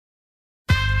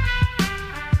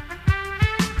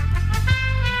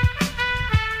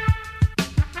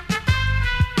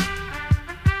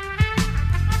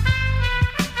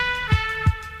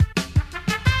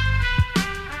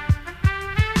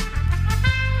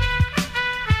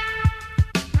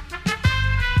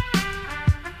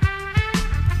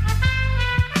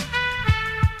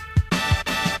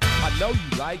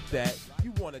that.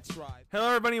 You want to try. Hello,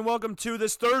 everybody, and welcome to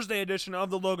this Thursday edition of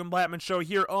the Logan Blackman Show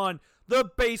here on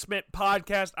the Basement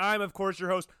Podcast. I'm, of course, your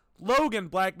host, Logan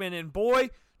Blackman, and boy,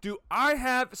 do I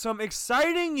have some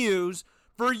exciting news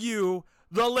for you,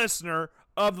 the listener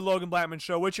of the Logan Blackman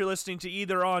Show, which you're listening to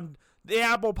either on the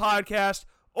Apple Podcast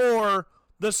or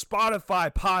the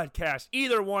Spotify Podcast.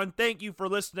 Either one, thank you for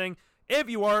listening. If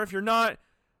you are, if you're not,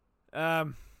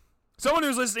 someone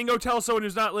who's listening, go tell someone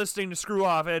who's not listening to screw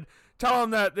off and tell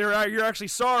them that you're actually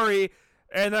sorry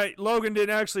and that Logan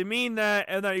didn't actually mean that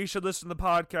and that you should listen to the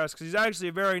podcast because he's actually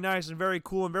a very nice and very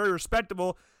cool and very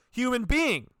respectable human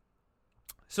being.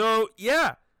 So,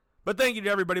 yeah. But thank you to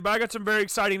everybody. But I got some very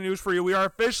exciting news for you. We are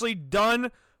officially done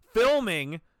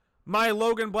filming my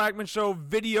Logan Blackman Show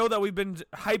video that we've been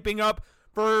hyping up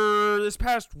for this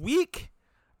past week.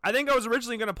 I think I was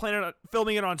originally going to plan on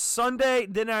filming it on Sunday.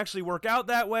 Didn't actually work out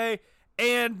that way.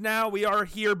 And now we are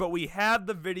here, but we have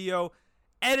the video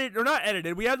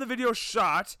edited. We have the video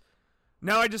shot.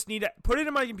 Now I just need to put it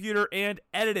in my computer and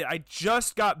edit it. I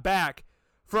just got back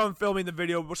from filming the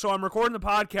video. So I'm recording the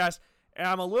podcast, and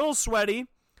I'm a little sweaty.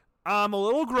 I'm a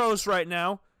little gross right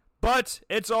now. But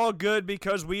it's all good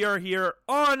because we are here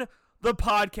on the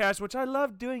podcast, which I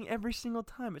love doing every single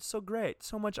time. It's so great.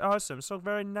 So much awesome. So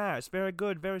very nice. Very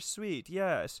good. Very sweet.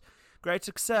 Yes. Great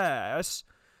success.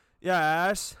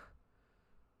 Yes.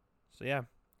 So, yeah.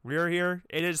 We are here.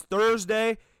 It is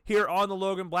Thursday here on the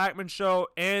Logan Blackman Show.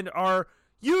 And our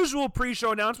usual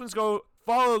pre-show announcements, go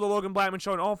follow the Logan Blackman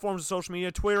Show on all forms of social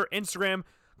media. Twitter, Instagram.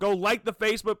 Go like the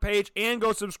Facebook page and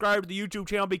go subscribe to the YouTube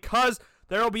channel because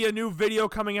there will be a new video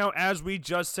coming out, as we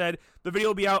just said. The video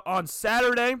will be out on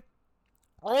Saturday.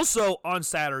 Also on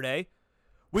Saturday,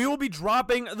 we will be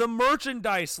dropping the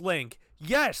merchandise link.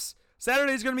 Yes,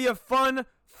 Saturday is going to be a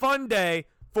fun day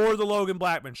for the Logan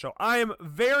Blackman Show. I am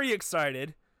very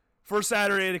excited for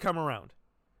Saturday to come around.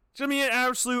 It's going to be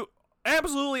an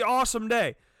absolutely awesome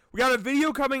day. We got a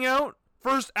video coming out,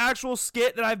 first actual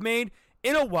skit that I've made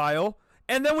in a while,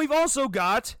 and then we've also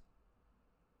got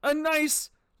a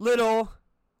nice little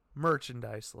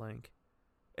merchandise link.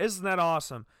 Isn't that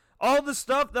awesome? All the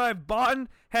stuff that I've bought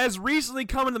has recently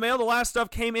come in the mail. The last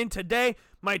stuff came in today.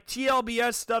 My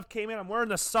TLBS stuff came in. I'm wearing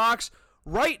the socks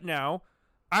right now.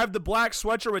 I have the black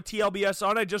sweatshirt with TLBS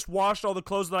on. I just washed all the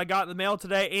clothes that I got in the mail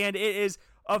today, and it is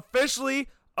officially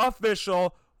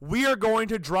official. We are going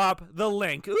to drop the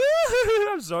link. Ooh,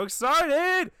 I'm so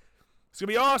excited. It's going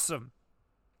to be awesome.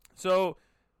 So,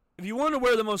 if you want to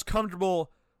wear the most comfortable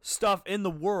stuff in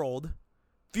the world,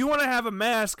 if you want to have a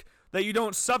mask that you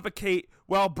don't suffocate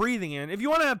while breathing in, if you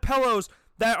want to have pillows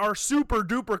that are super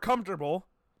duper comfortable,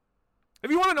 if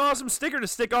you want an awesome sticker to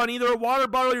stick on either a water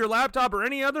bottle, your laptop, or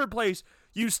any other place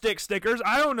you stick stickers,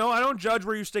 I don't know, I don't judge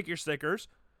where you stick your stickers.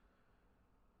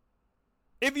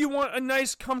 If you want a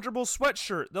nice comfortable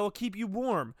sweatshirt that will keep you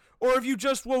warm, or if you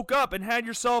just woke up and had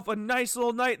yourself a nice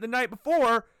little night the night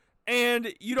before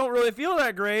and you don't really feel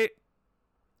that great,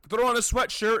 throw on a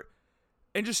sweatshirt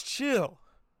and just chill.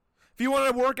 If you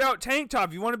want a workout tank top,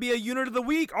 if you want to be a unit of the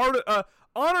week,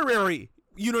 honorary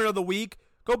unit of the week,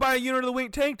 go buy a unit of the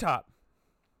week tank top.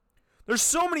 There's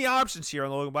so many options here on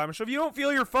the Logan Blackman Show. If you don't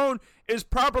feel your phone is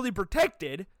properly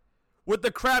protected with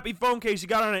the crappy phone case you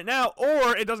got on it now,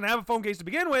 or it doesn't have a phone case to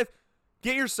begin with,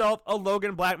 get yourself a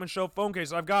Logan Blackman Show phone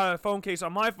case. I've got a phone case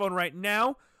on my phone right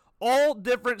now. All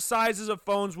different sizes of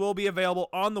phones will be available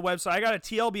on the website. I got a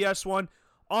TLBS one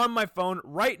on my phone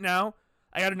right now.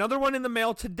 I got another one in the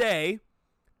mail today,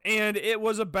 and it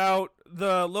was about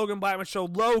the Logan Blackman Show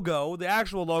logo, the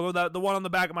actual logo, the one on the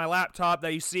back of my laptop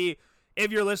that you see if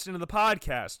you're listening to the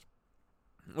podcast,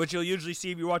 which you'll usually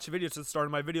see if you watch the videos at the start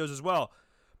of my videos as well.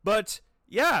 But,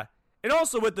 yeah, and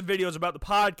also with the videos about the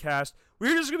podcast,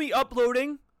 we're just going to be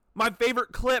uploading my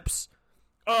favorite clips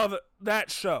of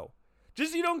that show.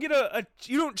 Just so you don't get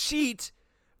you don't cheat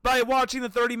by watching the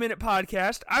 30-minute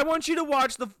podcast. I want you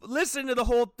to listen to the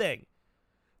whole thing.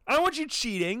 I don't want you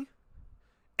cheating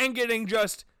and getting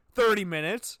just 30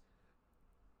 minutes.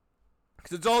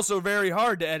 Because it's also very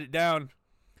hard to edit down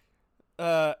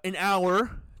an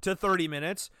hour to 30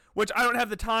 minutes, which I don't have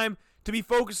the time to be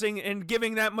focusing and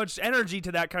giving that much energy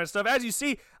to that kind of stuff. As you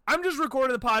see, I'm just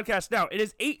recording the podcast now. It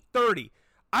is 8:30.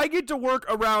 I get to work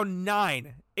around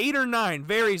 9. 8 or 9,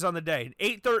 varies on the day.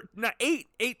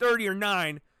 8:30 or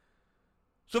 9.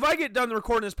 So if I get done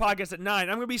recording this podcast at 9,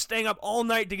 I'm going to be staying up all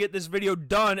night to get this video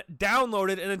done,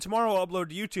 downloaded, and then tomorrow I'll upload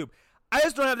to YouTube. I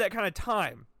just don't have that kind of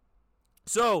time.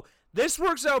 So this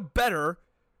works out better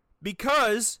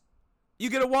because you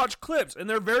get to watch clips, and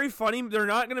they're very funny. They're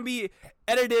not going to be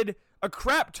edited a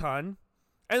crap ton,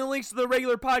 and the links to the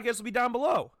regular podcast will be down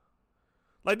below.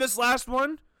 Like this last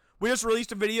one We just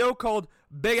released a video called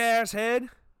Big Ass Head,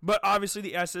 but obviously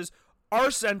the S's are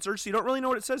censored, so you don't really know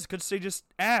what it says. It could say just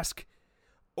ask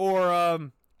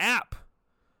or app.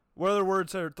 What other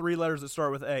words are 3 letters that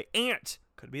start with A? Ant.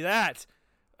 Could be that.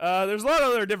 There's a lot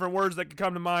of other different words that could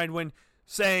come to mind when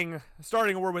starting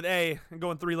a word with A and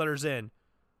going 3 letters in.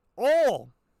 All.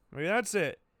 Maybe that's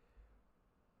it.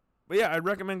 But yeah, I'd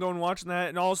recommend going and watching that.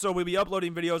 And also, we'll be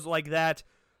uploading videos like that.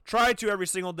 Try to every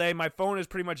single day. My phone is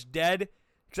pretty much dead,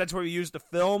 because that's what we used to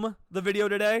film the video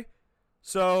today.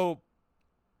 So,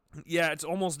 yeah, it's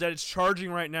almost dead. It's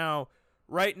charging right now.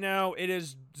 Right now, it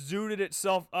has zooted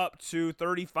itself up to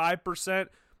 35%,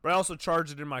 but I also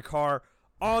charged it in my car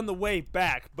on the way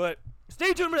back. But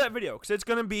stay tuned for that video, because it's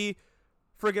going to be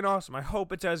freaking awesome. I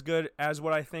hope it's as good as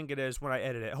what I think it is when I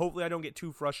edit it. Hopefully, I don't get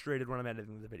too frustrated when I'm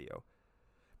editing the video.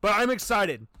 But I'm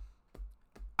excited.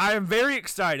 I am very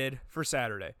excited for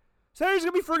Saturday. Saturday's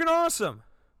going to be freaking awesome.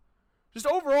 Just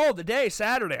overall, the day,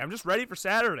 Saturday. I'm just ready for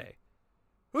Saturday.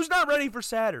 Who's not ready for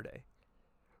Saturday?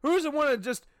 Who doesn't want to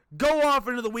just go off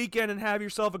into the weekend and have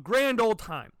yourself a grand old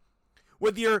time?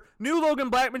 With your new Logan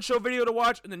Blackman show video to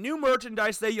watch and the new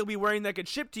merchandise that you'll be wearing that could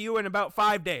ship to you in about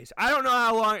 5 days. I don't know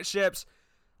how long it ships.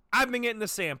 I've been getting the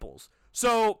samples.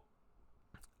 So,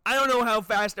 I don't know how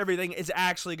fast everything is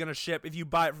actually going to ship if you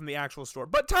buy it from the actual store.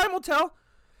 But time will tell.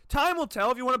 Time will tell.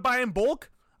 If you want to buy in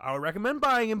bulk, I would recommend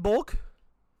buying in bulk.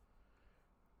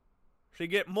 If you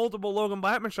get multiple Logan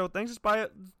Blackman show things, just buy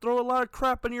it, throw a lot of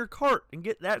crap in your cart and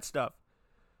get that stuff.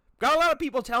 Got a lot of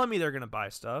people telling me they're going to buy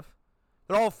stuff.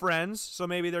 They're all friends, so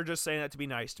maybe they're just saying that to be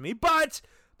nice to me. But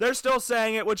they're still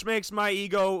saying it, which makes my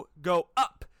ego go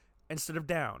up instead of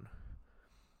down.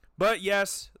 But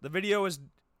yes, the video is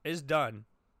done.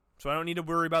 So I don't need to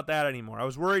worry about that anymore. I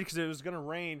was worried because it was going to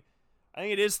rain. I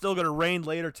think it is still going to rain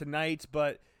later tonight,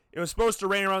 but it was supposed to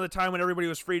rain around the time when everybody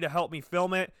was free to help me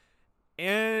film it,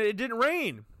 and it didn't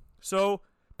rain. So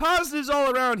positives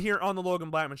all around here on the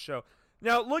Logan Blackman Show.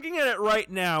 Now, looking at it right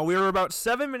now, we are about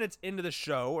 7 minutes into the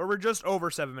show, or we're just over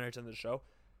 7 minutes into the show.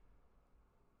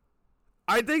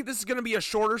 I think this is going to be a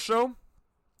shorter show.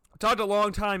 I talked a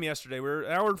long time yesterday. We were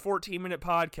an hour and 14-minute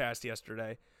podcast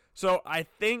yesterday. So I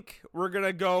think we're going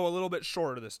to go a little bit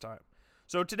shorter this time.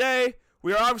 So today,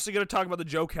 we are obviously going to talk about the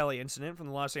Joe Kelly incident from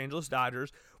the Los Angeles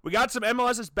Dodgers. We got some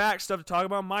MLS's back stuff to talk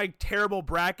about. My terrible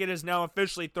bracket is now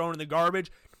officially thrown in the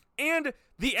garbage. And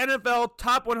the NFL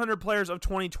Top 100 Players of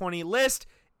 2020 list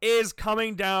is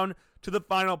coming down to the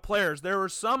final players. There were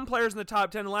some players in the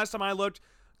top 10. The last time I looked,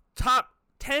 top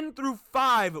 10 through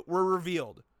 5 were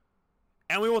revealed.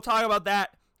 And we will talk about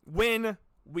that when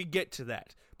we get to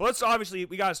that. But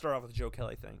we got to start off with the Joe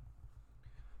Kelly thing.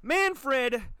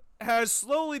 Manfred has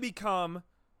slowly become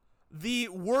the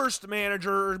worst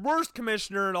manager, worst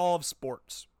commissioner in all of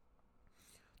sports.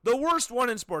 The worst one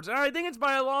in sports. And I think it's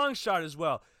by a long shot as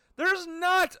well. There's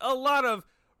not a lot of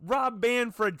Rob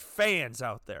Manfred fans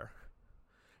out there.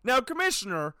 Now,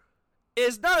 commissioner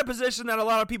is not a position that a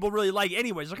lot of people really like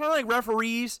anyways. They're kind of like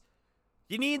referees.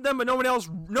 You need them, but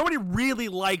nobody really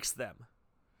likes them.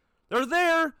 They're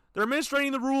there. They're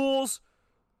administrating the rules.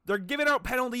 They're giving out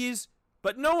penalties,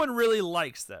 but no one really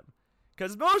likes them.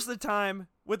 Because most of the time,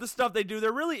 with the stuff they do,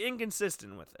 they're really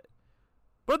inconsistent with it.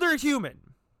 But they're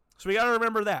human. So we got to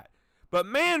remember that. But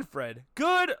Manfred,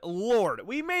 good Lord.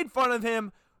 We made fun of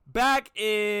him back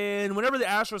in whenever the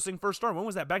Astros thing first started. When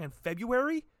was that? Back in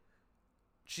February?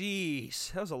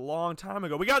 Jeez, that was a long time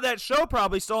ago. We got that show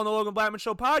probably still on the Logan Blackman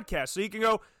Show podcast. So you can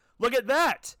go look at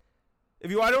that. I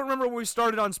don't remember when we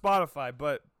started on Spotify,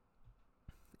 but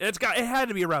it had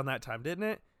to be around that time, didn't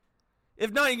it?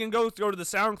 If not, you can go to the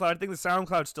SoundCloud. I think the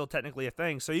SoundCloud's still technically a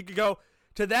thing. So you could go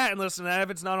to that and listen to that if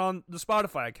it's not on the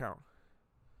Spotify account.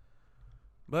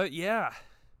 But yeah,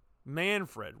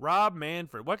 Manfred, Rob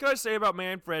Manfred. What can I say about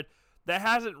Manfred that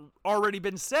hasn't already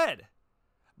been said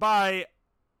by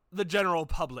the general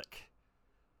public?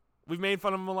 We've made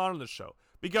fun of him a lot on this show.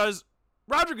 Because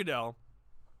Roger Goodell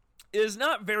is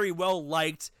not very well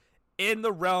liked in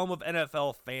the realm of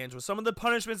NFL fans with some of the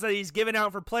punishments that he's given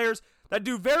out for players that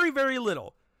do very, very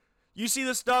little. You see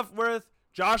the stuff with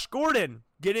Josh Gordon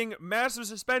getting massive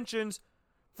suspensions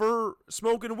for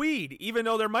smoking weed, even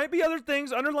though there might be other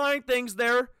things, underlying things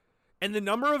there, and the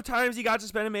number of times he got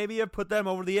suspended maybe have put them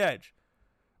over the edge.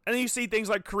 And then you see things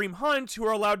like Kareem Hunt, who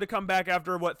are allowed to come back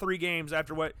after, 3 games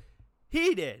after what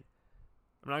he did.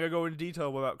 I'm not going to go into detail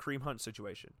about Kareem Hunt's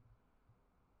situation.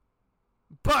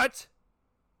 But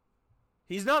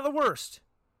he's not the worst.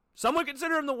 Some would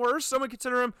consider him the worst. Some would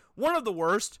consider him one of the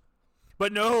worst.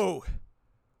 But no,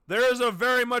 there is a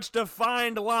very much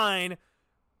defined line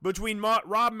between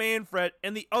Rob Manfred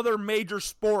and the other major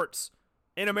sports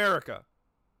in America.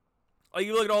 Like,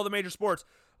 you look at all the major sports.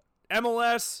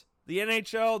 MLS, the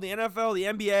NHL, the NFL, the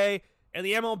NBA, and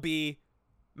the MLB.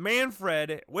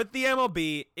 Manfred, with the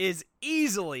MLB, is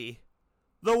easily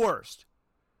the worst.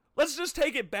 Let's just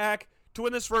take it back to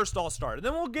when this first all started.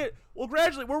 Then we'll do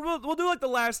like the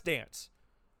Last Dance.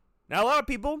 Now, a lot of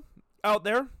people out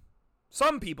there,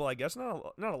 some people, I guess,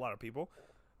 not a lot of people,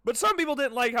 but some people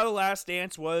didn't like how the Last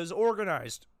Dance was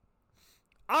organized.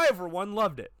 I, for one,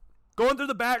 loved it. Going through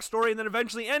the backstory and then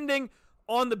eventually ending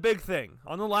on the big thing,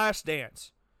 on the Last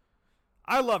Dance.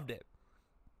 I loved it.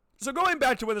 So going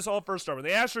back to when this all first started, the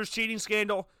Astros cheating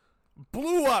scandal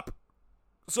blew up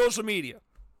social media.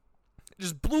 It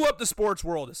just blew up the sports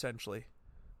world, essentially.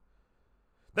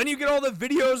 Then you get all the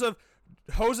videos of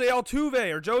Jose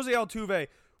Altuve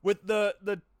with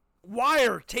the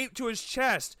wire taped to his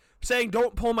chest saying,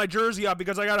 "Don't pull my jersey off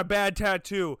because I got a bad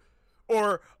tattoo."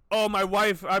 Or, "Oh, my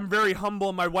wife, I'm very humble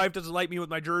and my wife doesn't like me with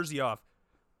my jersey off."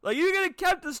 Like, you could have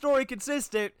kept the story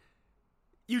consistent.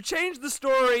 You changed the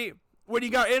story when you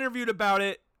got interviewed about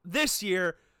it this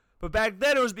year, but back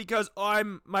then it was because,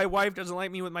 my wife doesn't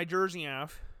like me with my jersey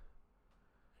off.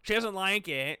 She doesn't like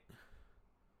it.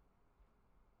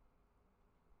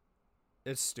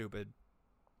 It's stupid.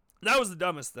 That was the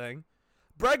dumbest thing.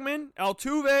 Bregman,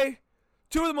 Altuve,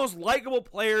 two of the most likable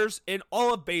players in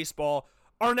all of baseball,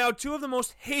 are now two of the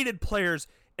most hated players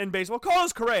in baseball.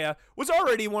 Carlos Correa was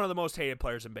already one of the most hated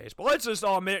players in baseball. Let's just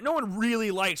all admit it. No one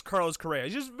really likes Carlos Correa.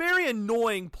 He's just a very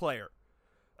annoying player.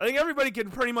 I think everybody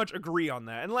can pretty much agree on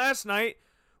that. And last night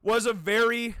was a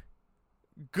very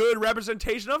good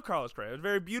representation of Carlos Correa. It was a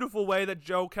very beautiful way that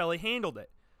Joe Kelly handled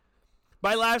it.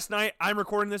 By last night, I'm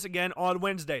recording this again on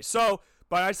Wednesday. So,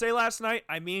 by I say last night,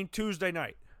 I mean Tuesday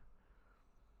night.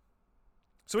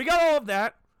 So we got all of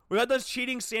that. We got this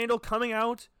cheating scandal coming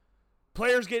out.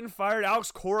 Players getting fired.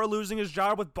 Alex Cora losing his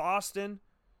job with Boston.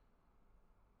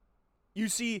 You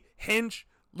see Hinch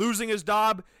losing his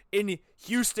job in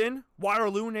Houston,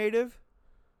 Waterloo native.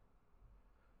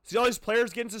 See all these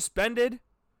players getting suspended.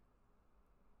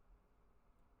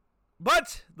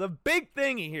 But the big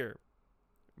thing here,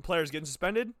 players getting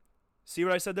suspended. See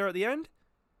what I said there at the end?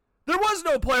 There was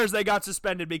no players that got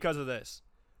suspended because of this.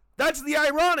 That's the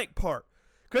ironic part.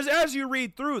 Because as you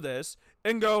read through this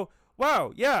and go,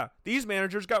 wow, yeah, these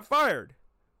managers got fired,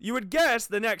 you would guess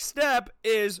the next step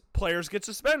is players get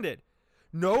suspended.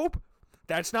 Nope.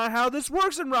 That's not how this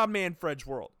works in Rob Manfred's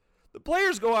world. The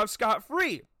players go off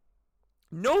scot-free.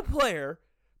 No player,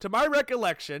 to my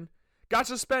recollection, got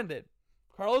suspended.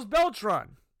 Carlos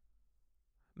Beltran,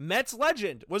 Mets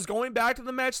legend, was going back to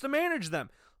the Mets to manage them.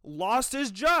 Lost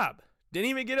his job. Didn't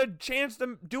even get a chance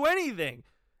to do anything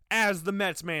as the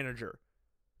Mets manager.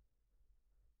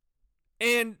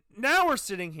 And now we're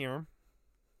sitting here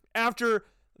after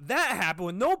that happened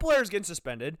with no players getting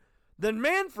suspended. Then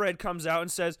Manfred comes out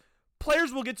and says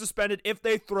players will get suspended if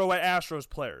they throw at Astros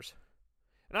players.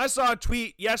 And I saw a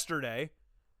tweet yesterday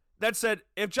that said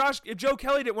if Joe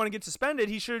Kelly didn't want to get suspended,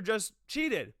 he should have just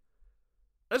cheated.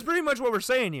 That's pretty much what we're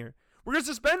saying here. We're going to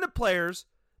suspend the players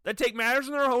that take matters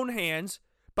in their own hands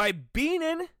by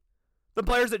beaning the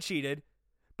players that cheated,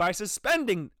 by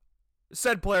suspending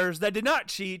said players that did not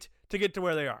cheat to get to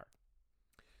where they are.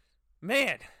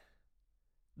 Man,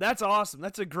 that's awesome.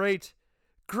 That's a great,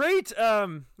 what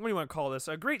do you want to call this?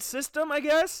 A great system, I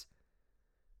guess?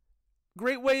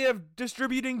 Great way of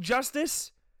distributing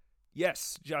justice?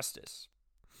 Yes, justice.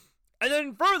 And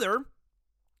then further,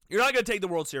 you're not going to take the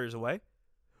World Series away.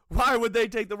 Why would they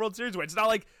take the World Series away? It's not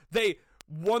like they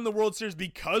won the World Series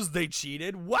because they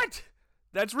cheated. What?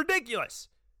 That's ridiculous.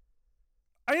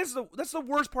 I guess that's the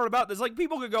worst part about this. Like,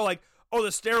 people could go like, oh, the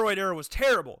steroid era was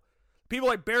terrible. People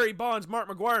like Barry Bonds, Mark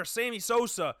McGwire, Sammy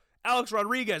Sosa, Alex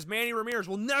Rodriguez, Manny Ramirez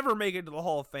will never make it to the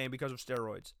Hall of Fame because of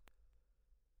steroids.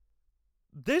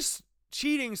 This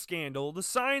cheating scandal, the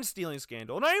sign stealing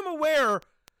scandal, and I am aware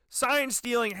sign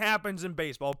stealing happens in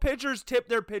baseball. Pitchers tip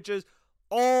their pitches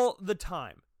all the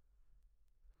time.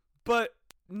 But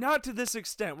not to this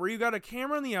extent, where you got a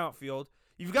camera in the outfield,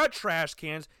 you've got trash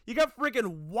cans, you got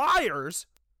freaking wires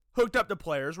hooked up to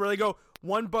players where they go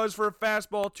one buzz for a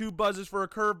fastball, two buzzes for a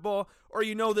curveball, or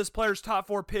you know this player's top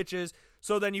four pitches,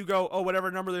 so then you go, oh, whatever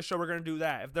number they show, we're going to do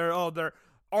that. If they're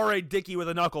R.A. Dickey with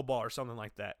a knuckleball or something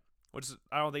like that, which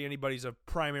I don't think anybody's a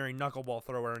primary knuckleball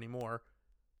thrower anymore.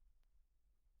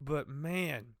 But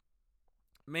man,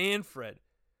 Manfred,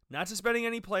 not suspending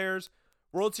any players,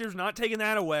 World Series not taking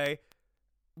that away,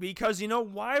 because you know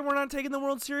why we're not taking the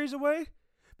World Series away?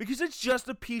 Because it's just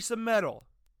a piece of metal.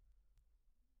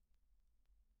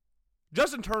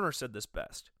 Justin Turner said this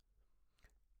best.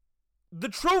 The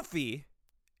trophy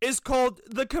is called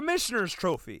the Commissioner's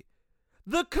Trophy.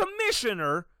 The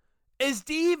Commissioner is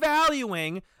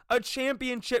devaluing a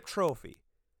championship trophy.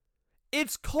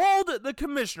 It's called the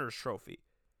Commissioner's Trophy.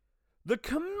 The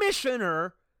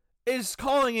commissioner is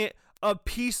calling it a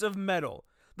piece of metal.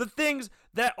 The things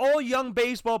that all young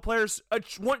baseball players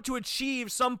want to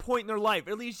achieve some point in their life,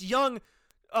 at least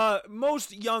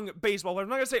most young baseball players. I'm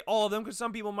not going to say all of them because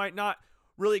some people might not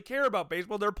really care about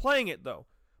baseball. They're playing it though.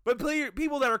 But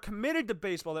people that are committed to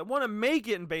baseball, that want to make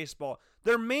it in baseball,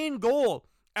 their main goal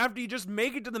after you just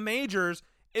make it to the majors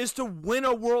is to win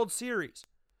a World Series.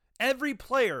 Every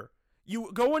player,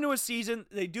 you go into a season,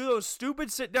 they do those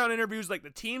stupid sit-down interviews like the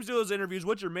teams do those interviews.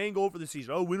 What's your main goal for the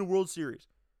season? Oh, win a World Series.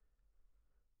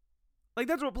 Like,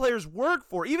 that's what players work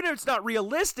for. Even if it's not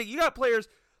realistic, you got players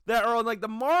that are on, like, the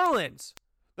Marlins.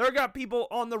 There got people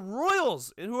on the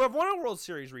Royals who have won a World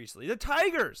Series recently. The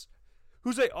Tigers,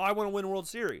 who say, oh, I want to win a World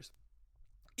Series.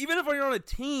 Even if you're on a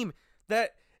team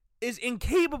that is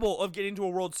incapable of getting to a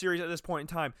World Series at this point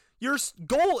in time, your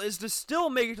goal is to still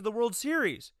make it to the World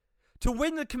Series, to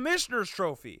win the Commissioner's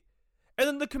Trophy. And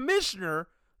then the Commissioner,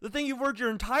 the thing you've worked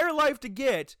your entire life to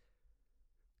get,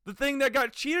 the thing that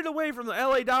got cheated away from the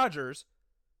LA Dodgers.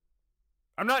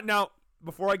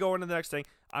 Before I go into the next thing,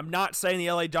 I'm not saying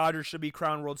the LA Dodgers should be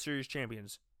crowned World Series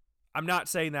champions. I'm not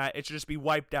saying that. It should just be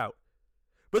wiped out.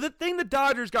 But the thing the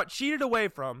Dodgers got cheated away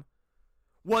from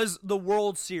was the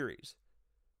World Series.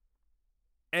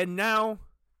 And now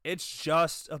it's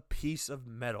just a piece of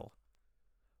metal.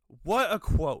 What a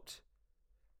quote.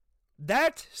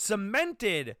 That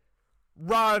cemented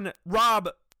Rob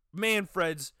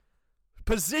Manfred's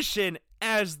position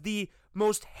as the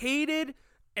most hated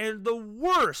and the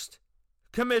worst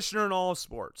commissioner in all of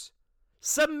sports.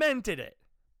 Cemented it.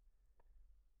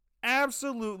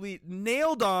 Absolutely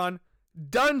nailed on.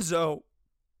 Dunzo.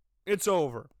 It's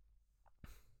over.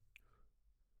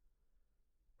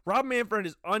 Rob Manfred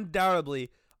is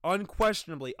undoubtedly,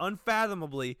 unquestionably,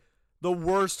 unfathomably the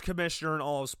worst commissioner in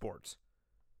all of sports.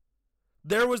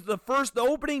 There was the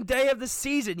opening day of the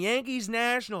season,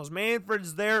 Yankees-Nationals.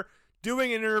 Manfred's there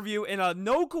doing an interview, and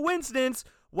no coincidence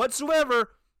whatsoever,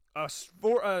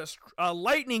 a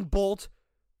lightning bolt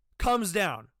comes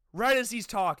down right as he's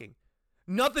talking.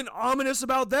 Nothing ominous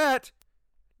about that.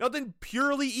 Nothing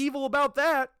purely evil about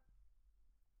that.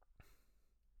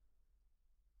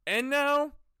 And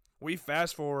now we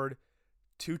fast forward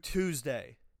to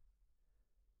Tuesday.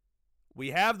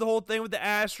 We have the whole thing with the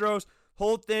Astros.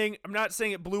 Whole thing, I'm not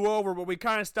saying it blew over, but we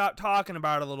kind of stopped talking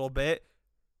about it a little bit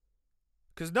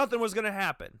because nothing was going to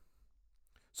happen.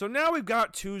 So now we've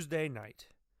got Tuesday night.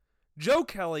 Joe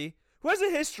Kelly, who has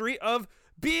a history of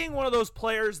being one of those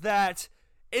players that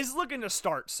is looking to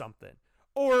start something.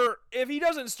 Or if he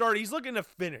doesn't start, he's looking to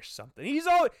finish something.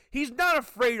 He's not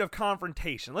afraid of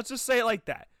confrontation. Let's just say it like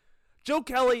that. Joe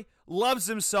Kelly loves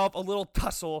himself a little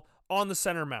tussle on the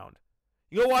center mound.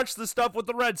 You go watch the stuff with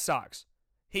the Red Sox.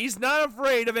 He's not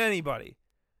afraid of anybody.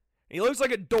 He looks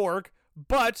like a dork,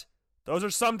 but those are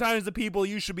sometimes the people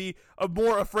you should be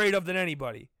more afraid of than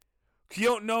anybody. You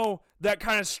don't know that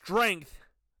kind of strength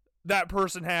that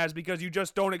person has because you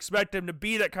just don't expect him to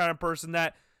be that kind of person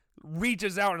that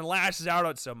reaches out and lashes out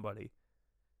at somebody.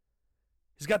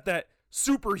 He's got that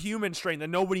superhuman strength that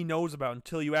nobody knows about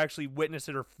until you actually witness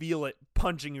it or feel it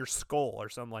punching your skull or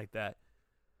something like that.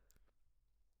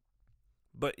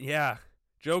 But yeah,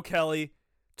 Joe Kelly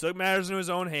took matters into his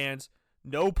own hands.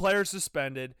 No player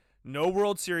suspended. No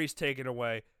World Series taken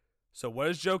away. So what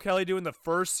does Joe Kelly do in the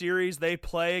first series they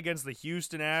play against the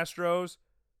Houston Astros?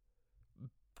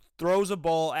 Throws a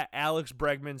ball at Alex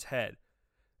Bregman's head.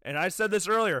 And I said this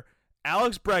earlier.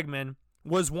 Alex Bregman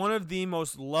was one of the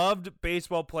most loved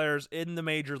baseball players in the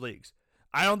major leagues.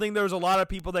 I don't think there was a lot of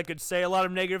people that could say a lot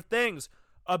of negative things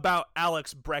about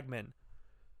Alex Bregman.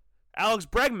 Alex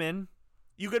Bregman,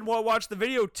 you could watch the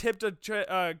video,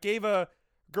 gave a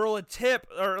girl a tip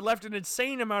or left an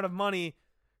insane amount of money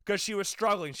because she was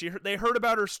struggling. They heard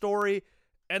about her story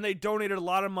and they donated a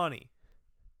lot of money.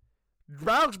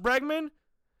 Alex Bregman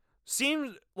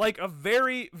seems like a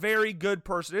very, very good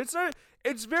person. It's not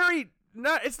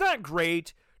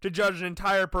great to judge an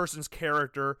entire person's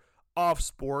character off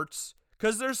sports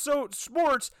because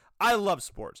sports. I love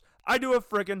sports. I do a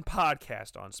freaking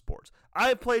podcast on sports.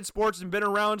 I've played sports and been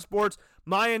around sports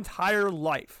my entire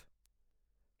life.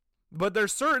 But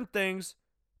there's certain things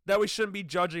that we shouldn't be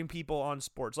judging people on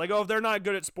sports. Like, oh, if they're not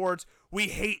good at sports, we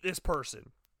hate this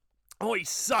person. Oh, he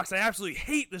sucks. I absolutely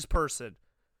hate this person.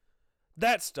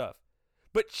 That stuff.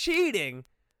 But cheating,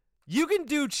 you can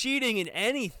do cheating in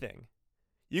anything.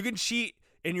 You can cheat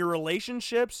in your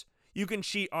relationships. You can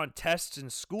cheat on tests in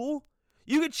school.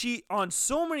 You can cheat on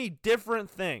so many different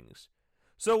things.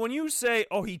 So when you say,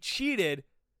 oh, he cheated,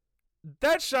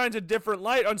 that shines a different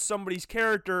light on somebody's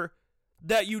character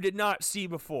that you did not see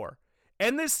before.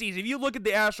 And this season, if you look at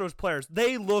the Astros players,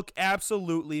 they look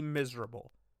absolutely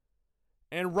miserable.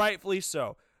 And rightfully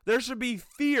so. There should be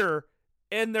fear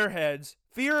in their heads,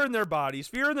 fear in their bodies,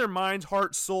 fear in their minds,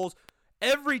 hearts, souls,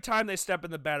 every time they step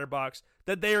in the batter box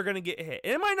that they are going to get hit.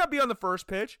 And it might not be on the first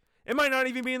pitch. It might not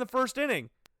even be in the first inning.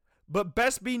 But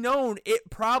best be known, it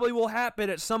probably will happen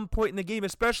at some point in the game,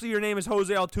 especially if your name is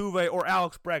Jose Altuve or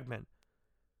Alex Bregman.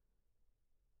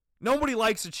 Nobody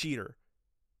likes a cheater.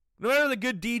 No matter the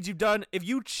good deeds you've done, if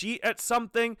you cheat at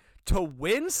something to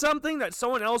win something that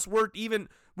someone else worked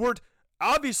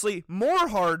obviously more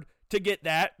hard to get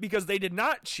that because they did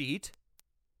not cheat,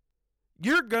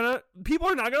 people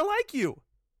are not gonna like you.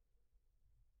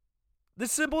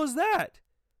 As simple as that.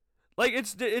 Like,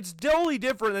 it's totally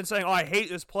different than saying, oh, I hate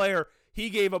this player. He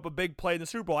gave up a big play in the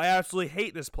Super Bowl. I absolutely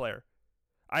hate this player.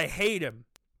 I hate him.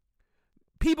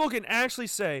 People can actually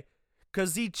say,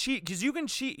 because you can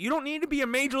cheat. You don't need to be a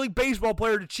Major League Baseball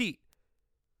player to cheat.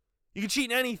 You can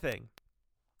cheat in anything.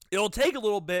 It'll take a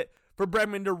little bit for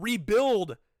Bregman to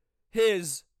rebuild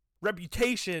his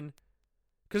reputation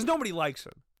because nobody likes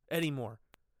him anymore.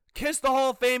 Kiss the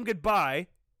Hall of Fame goodbye,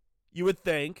 you would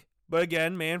think. But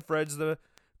again, Manfred's the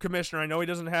commissioner. I know he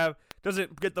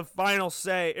doesn't get the final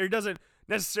say, or he doesn't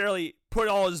necessarily put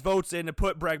all his votes in to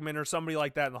put Bregman or somebody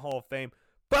like that in the Hall of Fame.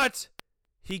 But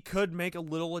he could make a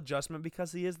little adjustment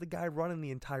because he is the guy running the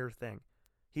entire thing.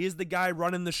 He is the guy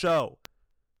running the show.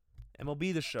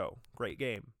 MLB The Show. Great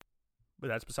game. But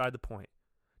that's beside the point.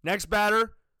 Next batter,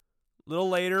 a little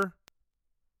later,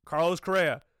 Carlos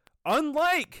Correa.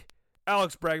 Unlike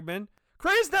Alex Bregman,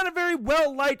 Correa's not a very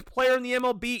well-liked player in the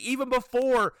MLB even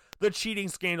before the cheating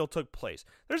scandal took place.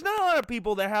 There's not a lot of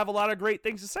people that have a lot of great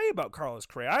things to say about Carlos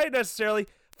Correa. I necessarily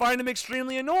find him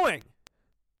extremely annoying.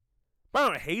 But I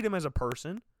don't hate him as a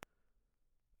person.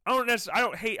 I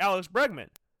don't hate Alex Bregman.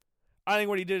 I think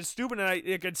what he did is stupid, and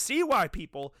I can see why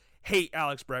people hate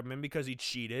Alex Bregman because he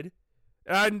cheated.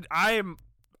 And I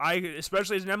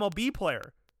especially as an MLB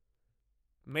player,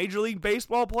 Major League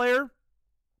Baseball player,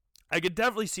 I could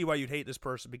definitely see why you'd hate this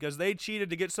person because they cheated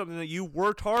to get something that you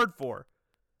worked hard for.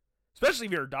 Especially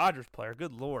if you're a Dodgers player.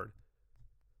 Good Lord.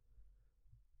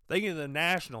 Thank you to the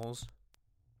Nationals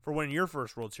for winning your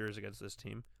first World Series against this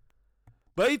team.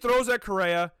 But he throws at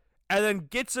Correa and then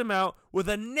gets him out with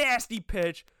a nasty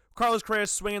pitch. Carlos Correa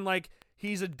swinging like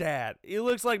he's a dad. He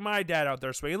looks like my dad out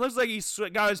there swinging. It looks like he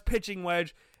got his pitching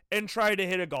wedge and tried to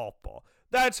hit a golf ball.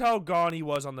 That's how gone he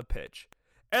was on the pitch.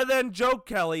 And then Joe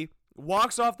Kelly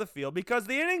walks off the field because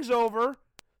the inning's over,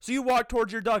 so you walk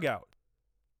towards your dugout.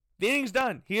 The inning's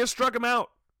done. He has struck him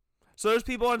out. So there's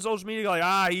people on social media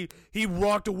like, he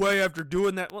walked away after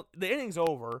doing that. Well, the inning's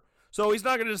over, so he's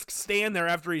not going to just stand there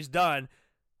after he's done.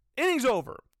 Inning's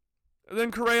over. And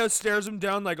then Correa stares him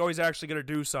down like, oh, he's actually going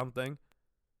to do something.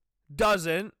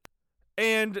 Doesn't.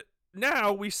 And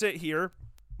now we sit here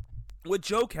with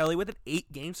Joe Kelly with an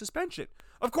 8-game suspension.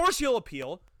 Of course he'll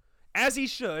appeal, as he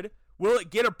should. Will it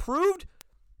get approved?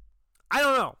 I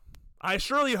don't know. I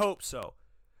surely hope so.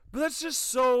 But that's just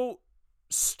so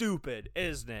stupid,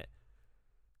 isn't it?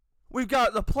 We've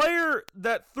got the player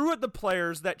that threw at the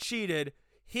players that cheated.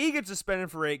 He gets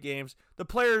suspended for 8 games. The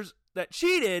players that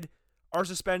cheated are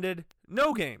suspended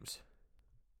no games.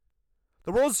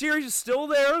 The World Series is still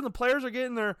there, and the players are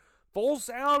getting their full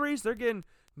salaries. They're getting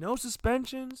no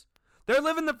suspensions. They're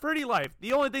living the pretty life.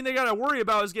 The only thing they got to worry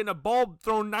about is getting a ball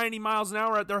thrown 90 miles an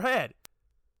hour at their head.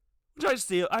 Which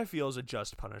I feel is a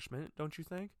just punishment, don't you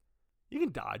think? You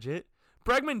can dodge it.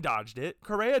 Bregman dodged it.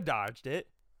 Correa dodged it.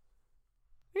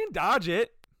 You can dodge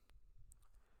it.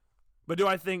 But do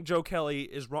I think Joe Kelly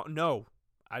is wrong? No,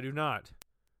 I do not.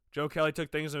 Joe Kelly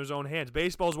took things in his own hands.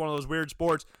 Baseball is one of those weird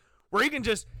sports where you can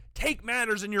just take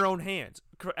matters in your own hands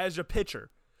as a pitcher.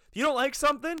 If you don't like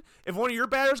something, if one of your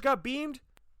batters got beamed,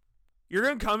 you're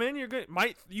going to come in,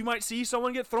 you might see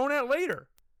someone get thrown at later.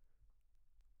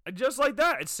 And just like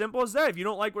that. It's simple as that. If you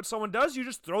don't like what someone does, you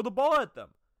just throw the ball at them.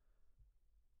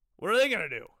 What are they going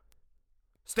to do?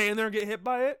 Stand there and get hit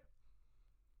by it?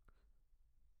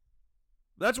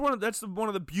 That's one of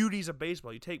the beauties of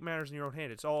baseball. You take matters in your own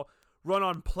hand. It's all run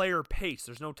on player pace.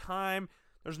 There's no time.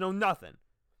 There's no nothing.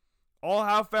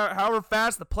 However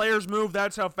fast the players move,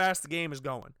 that's how fast the game is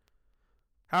going.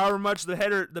 However much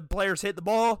the players hit the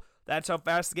ball, that's how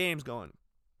fast the game's going.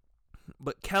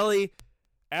 But Kelly,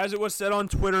 as it was said on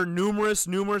Twitter numerous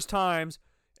times,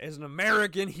 is an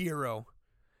American hero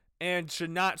and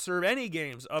should not serve any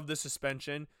games of the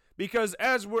suspension because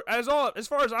as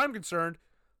far as I'm concerned,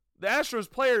 the Astros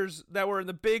players that were in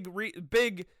the big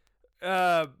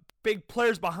big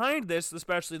players behind this,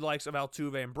 especially the likes of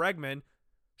Altuve and Bregman,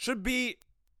 should be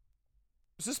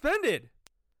suspended.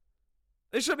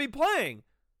 They should be playing.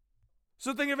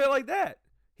 So think of it like that.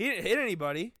 He didn't hit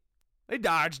anybody. They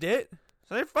dodged it.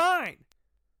 So they're fine.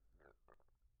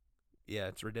 Yeah,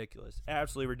 it's ridiculous.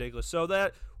 Absolutely ridiculous. So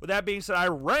with that being said, I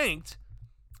ranked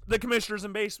the commissioners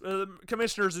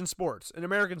in sports, in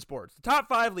American sports. The top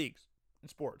 5 leagues in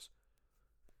sports.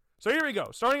 So here we go.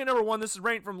 Starting at number 1, this is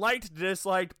ranked from liked to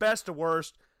disliked, best to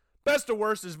worst. Best to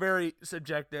worst is very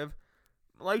subjective.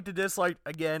 Like to dislike,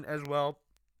 again, as well.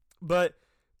 But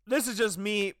this is just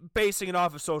me basing it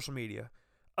off of social media.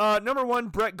 Number 1,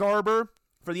 Brett Garber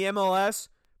for the MLS.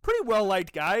 Pretty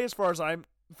well-liked guy as far as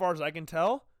I can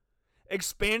tell.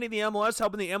 Expanding the MLS,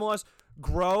 helping the MLS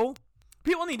grow.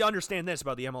 People need to understand this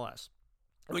about the MLS.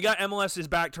 We got MLS's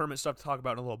back tournament stuff to talk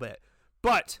about in a little bit.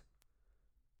 But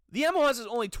the MLS is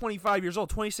only 25 years old,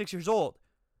 26 years old.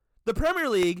 The Premier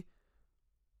League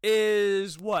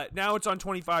is what? Now it's on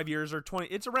 25 years or 20.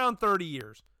 It's around 30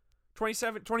 years.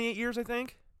 27, 28 years, I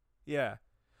think. Yeah.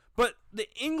 But the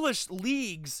English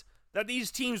leagues that these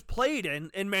teams played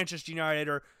in Manchester United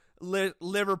or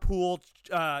Liverpool,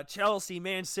 Chelsea,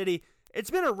 Man City, it's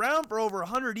been around for over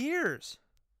 100 years.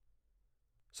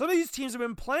 Some of these teams have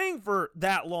been playing for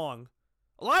that long.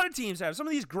 A lot of teams have. Some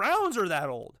of these grounds are that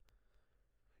old.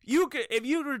 If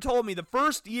you were told me the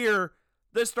first year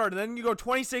this started, then you go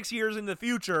 26 years in the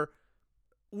future,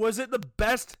 was it the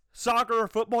best soccer or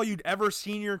football you'd ever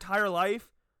seen your entire life?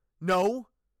 No.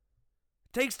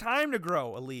 It takes time to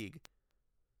grow a league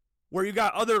where you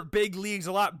got other big leagues,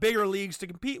 a lot bigger leagues to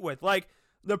compete with, like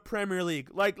the Premier League,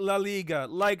 like La Liga,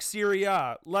 like Serie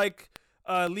A, like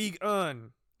Ligue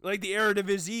 1, like the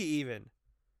Eredivisie even.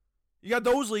 You got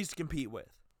those leagues to compete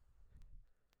with.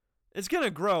 It's going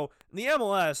to grow. And the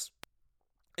MLS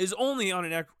is only on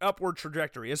an upward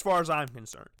trajectory as far as I'm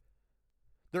concerned.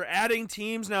 They're adding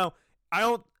teams. Now,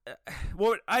 I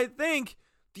think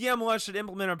the MLS should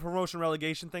implement a promotion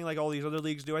relegation thing like all these other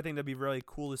leagues do. I think that'd be really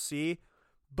cool to see.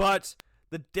 But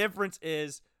the difference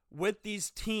is with these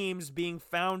teams being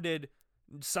founded,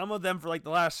 some of them for like the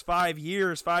last 10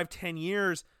 years,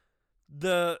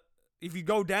 if you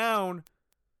go down,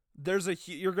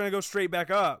 you're going to go straight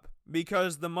back up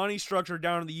because the money structure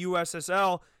down in the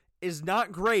USSL is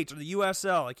not great, or the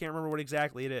USL. I can't remember what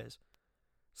exactly it is.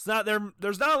 It's not there.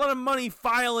 There's not a lot of money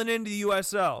filing into the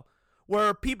USL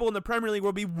where people in the Premier League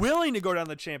will be willing to go down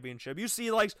the championship. You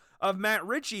see likes of Matt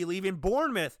Ritchie leaving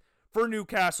Bournemouth for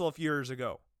Newcastle a few years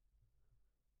ago.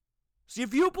 See a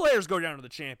few players go down to the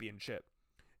championship.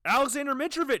 Alexander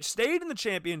Mitrovic stayed in the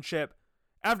championship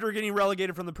after getting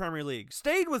relegated from the Premier League.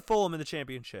 Stayed with Fulham in the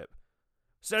championship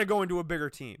instead of going to a bigger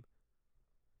team.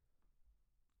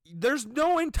 There's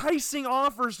no enticing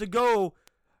offers to go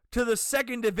to the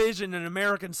second division in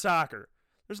American soccer.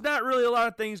 There's not really a lot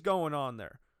of things going on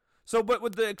there. So, but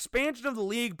with the expansion of the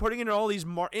league, putting in all these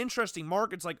interesting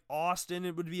markets like Austin,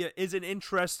 is an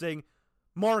interesting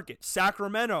market.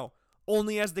 Sacramento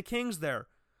only has the Kings there.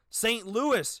 St.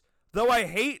 Louis, though I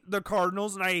hate the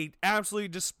Cardinals and I absolutely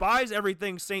despise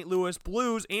everything St. Louis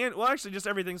Blues just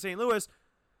everything St. Louis,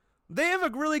 they have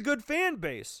a really good fan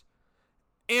base.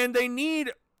 And they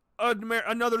need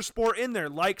another sport in there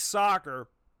like soccer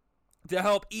to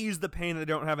help ease the pain that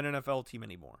they don't have an NFL team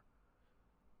anymore.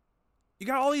 You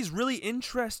got all these really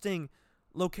interesting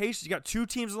locations. You got 2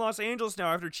 teams in Los Angeles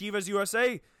now after Chivas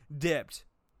USA dipped.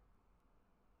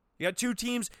 You got 2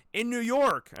 teams in New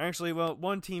York. Actually,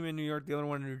 one team in New York, the other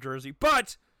one in New Jersey.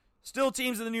 But still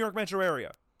teams in the New York metro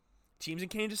area. Teams in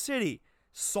Kansas City,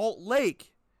 Salt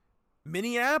Lake,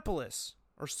 Minneapolis,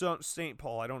 or St.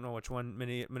 Paul. I don't know which one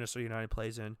Minnesota United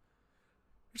plays in.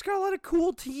 There's got a lot of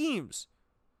cool teams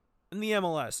in the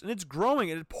MLS. And it's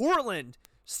growing. And Portland,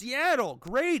 Seattle,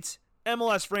 great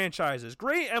MLS franchises,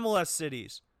 great MLS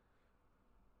cities,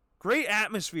 great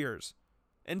atmospheres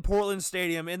in Portland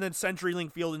Stadium and then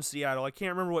CenturyLink Field in Seattle. I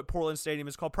can't remember what Portland Stadium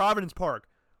is called. Providence Park.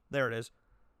 There it is.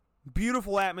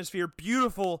 Beautiful atmosphere,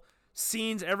 beautiful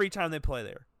scenes every time they play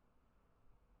there.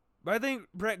 But I think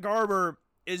Brett Garber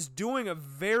is doing a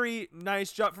very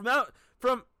nice job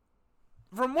from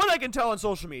what I can tell on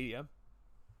social media.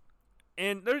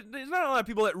 And there's not a lot of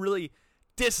people that really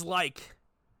dislike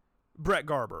Brett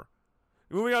Garber.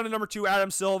 Moving on to number 2, Adam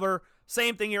Silver.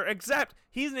 Same thing here, except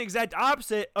he's an exact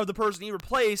opposite of the person he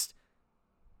replaced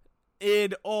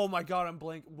oh my god, I'm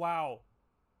blank. Wow.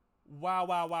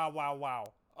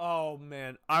 Oh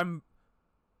man,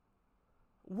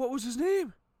 what was his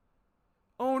name?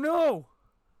 Oh no.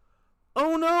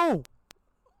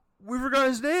 We forgot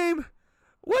his name.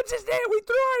 What's his name? We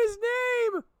threw out his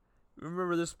name.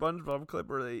 Remember this SpongeBob clip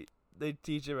where They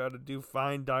teach him how to do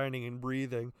fine dining and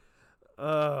breathing.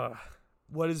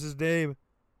 What is his name?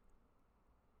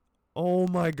 Oh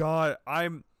my God,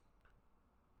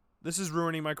 This is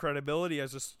ruining my credibility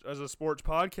as a sports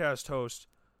podcast host.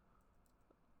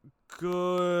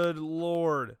 Good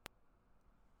Lord.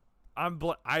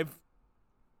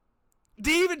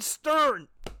 David Stern.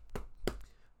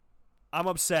 I'm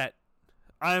upset.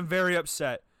 I am very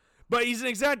upset. But he's an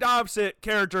exact opposite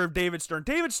character of David Stern.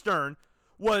 David Stern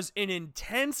was an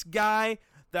intense guy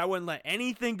that wouldn't let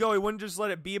anything go. He wouldn't just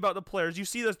let it be about the players. You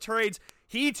see the trades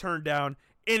he turned down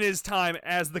in his time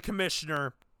as the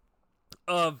commissioner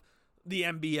of the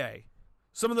NBA.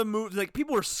 Some of the moves, like,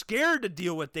 people were scared to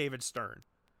deal with David Stern.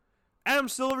 Adam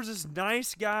Silver's this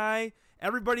nice guy.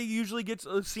 Everybody usually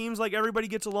seems like everybody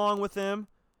gets along with him.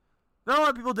 Not a lot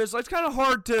of people dislike. It's kind of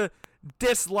hard to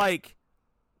dislike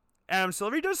Adam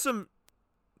Silver. He does some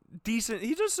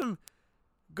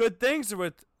good things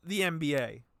with the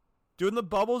NBA. Doing the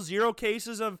bubble, 0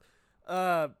 cases of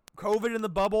COVID in the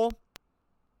bubble.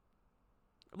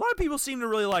 A lot of people seem to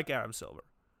really like Adam Silver.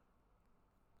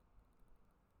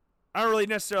 I don't really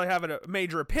necessarily have a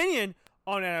major opinion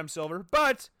on Adam Silver,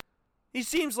 but he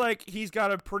seems like he's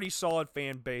got a pretty solid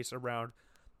fan base around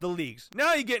the leagues.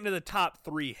 Now you get into the top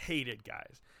 3 hated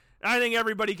guys. And I think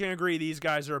everybody can agree these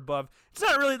guys are above. It's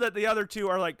not really that the other 2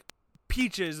 are like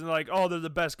peaches and like, oh, they're the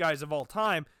best guys of all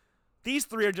time. These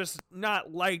 3 are just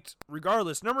not liked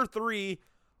regardless. Number 3,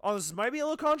 this might be a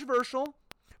little controversial,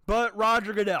 but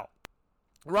Roger Goodell.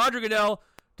 Roger Goodell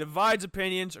divides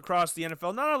opinions across the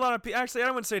NFL. Not a lot of people, actually, I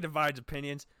wouldn't say divides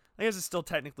opinions. I guess it's still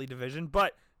technically division,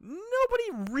 but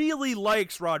nobody really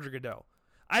likes Roger Goodell.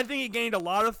 I think he gained a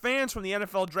lot of fans from the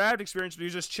NFL draft experience when he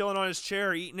was just chilling on his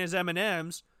chair eating his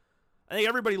M&Ms. I think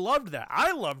everybody loved that.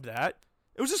 I loved that.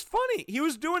 It was just funny. He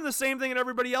was doing the same thing that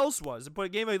everybody else was, but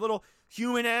it gave a little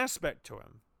human aspect to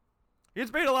him. He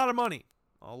gets paid a lot of money.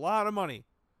 A lot of money.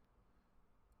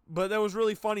 But that was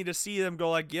really funny to see them go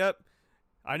like, yep,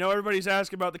 I know everybody's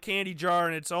asking about the candy jar,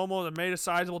 and it's almost made a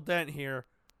sizable dent here.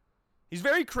 He's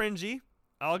very cringy.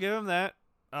 I'll give him that.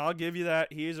 I'll give you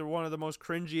that. He is one of the most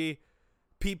cringy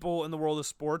people in the world of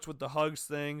sports with the hugs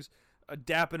things,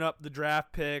 dapping up the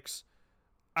draft picks.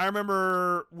 I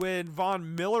remember when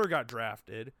Von Miller got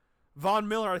drafted. Von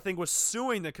Miller, I think, was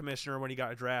suing the commissioner when he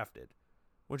got drafted,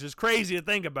 which is crazy to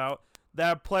think about.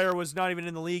 That player was not even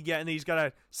in the league yet, and he's got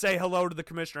to say hello to the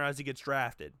commissioner as he gets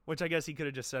drafted, which I guess he could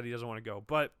have just said he doesn't want to go,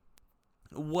 but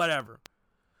whatever.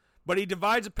 But he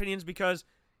divides opinions because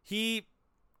his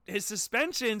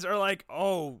suspensions are like,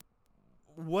 oh,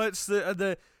 what's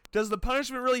does the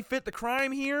punishment really fit the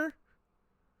crime here?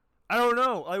 I don't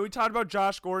know. Like, we talked about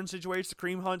Josh Gordon's situation, the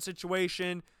Kareem Hunt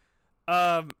situation.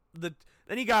 Then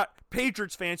you got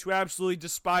Patriots fans who absolutely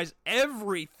despise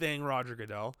everything Roger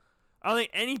Goodell. I don't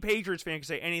think any Patriots fan can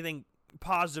say anything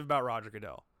positive about Roger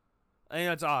Goodell. I think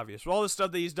that's obvious. With all the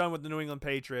stuff that he's done with the New England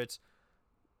Patriots,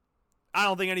 I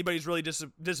don't think anybody's really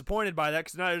disappointed by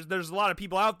that because there's a lot of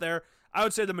people out there. I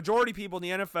would say the majority of people in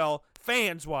the NFL,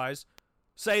 fans-wise,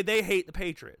 say they hate the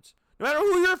Patriots. No matter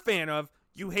who you're a fan of,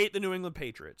 you hate the New England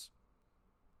Patriots.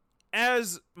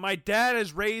 As my dad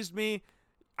has raised me,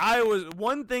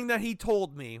 one thing that he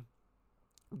told me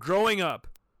growing up,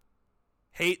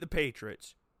 hate the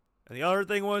Patriots. And the other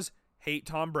thing was, hate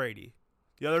Tom Brady.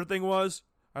 The other thing was,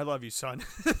 I love you, son.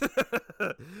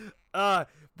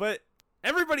 But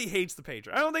everybody hates the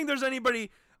Patriots. I don't think there's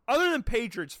anybody, other than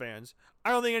Patriots fans,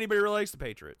 I don't think anybody really likes the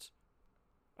Patriots.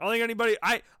 I don't think anybody,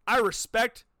 I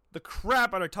respect the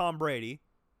crap out of Tom Brady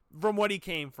from what he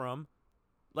came from.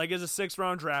 Like, as a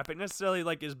 6th-round draft pick, necessarily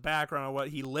like his background on what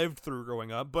he lived through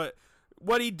growing up, but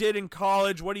what he did in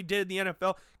college, what he did in the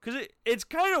NFL. Because it's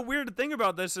kind of weird to think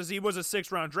about this as he was a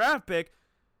 6th-round draft pick.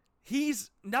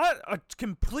 He's not a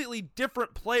completely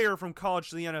different player from college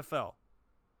to the NFL.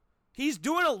 He's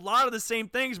doing a lot of the same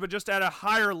things, but just at a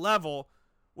higher level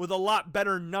with a lot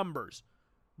better numbers.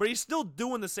 But he's still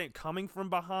doing the same, coming from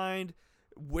behind,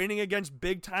 winning against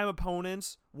big-time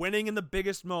opponents, winning in the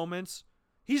biggest moments.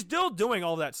 He's still doing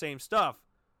all that same stuff.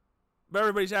 But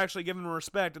everybody's actually giving him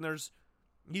respect, and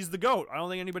he's the GOAT. I don't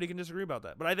think anybody can disagree about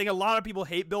that. But I think a lot of people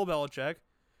hate Bill Belichick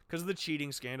because of the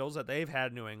cheating scandals that they've had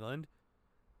in New England.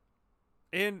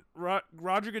 And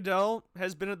Roger Goodell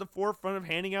has been at the forefront of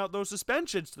handing out those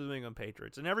suspensions to the New England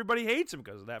Patriots. And everybody hates him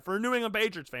because of that. For New England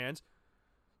Patriots fans,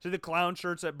 see the clown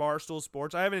shirts at Barstool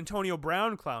Sports. I have an Antonio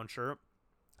Brown clown shirt.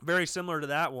 Very similar to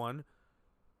that one.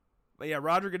 But yeah,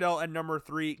 Roger Goodell at number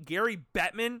 3. Gary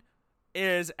Bettman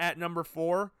is at number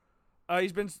 4.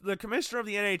 He's been the commissioner of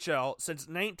the NHL since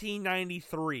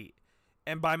 1993.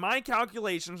 And by my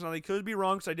calculations, now they could be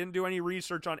wrong because I didn't do any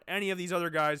research on any of these other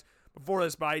guys, before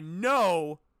this, but I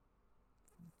know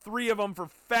 3 of them for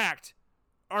fact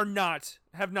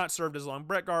have not served as long.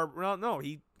 Brett Garber, well, no,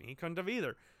 he couldn't have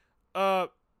either.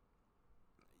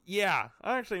 Yeah,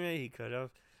 actually, maybe he could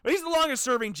have. But he's the longest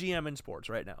serving GM in sports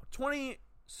right now.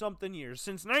 20-something years.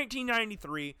 Since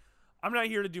 1993, I'm not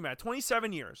here to do math.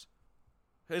 27 years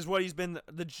is what he's been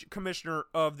the commissioner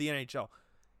of the NHL.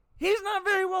 He's not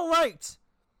very well liked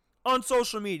on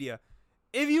social media.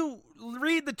 If you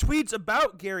read the tweets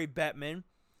about Gary Bettman,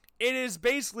 it is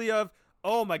basically of,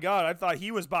 oh my God, I thought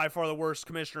he was by far the worst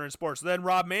commissioner in sports. Then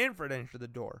Rob Manfred entered the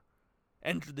door.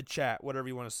 Entered the chat, whatever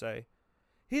you want to say.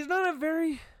 He's not a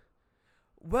very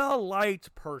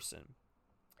well-liked person.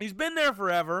 He's been there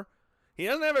forever. He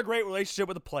doesn't have a great relationship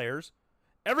with the players.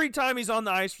 Every time he's on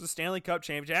the ice for the Stanley Cup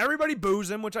Championship, everybody boos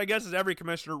him, which I guess is every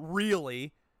commissioner,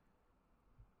 really.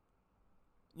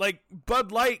 Like,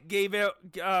 Bud Light gave out,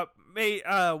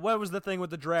 what was the thing with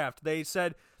the draft? They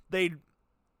said they'd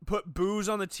put booze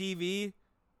on the TV.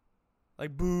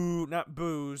 Like, not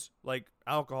booze, like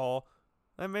alcohol.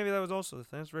 And maybe that was also the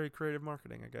thing. That's very creative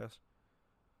marketing, I guess.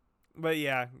 But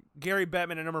yeah, Gary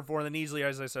Bettman at number 4, and then easily,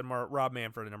 as I said, Rob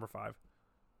Manfred at number 5.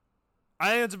 I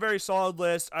think it's a very solid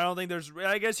list. I don't think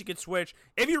I guess you could switch.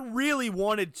 If you really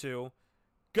wanted to,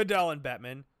 Goodell and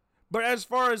Bettman. But as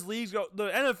far as leagues go, the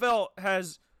NFL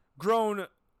has grown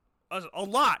a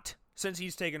lot since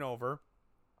he's taken over.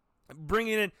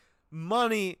 Bringing in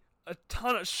money, a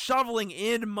ton of shoveling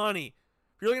in money.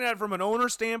 If you're looking at it from an owner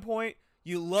standpoint,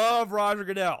 you love Roger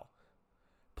Goodell.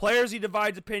 Players, he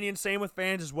divides opinions, same with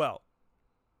fans as well.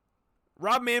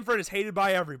 Rob Manfred is hated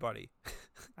by everybody.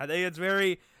 I think it's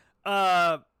very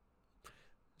set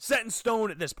in stone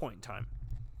at this point in time.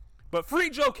 But free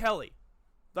Joe Kelly.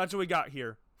 That's what we got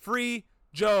here. Free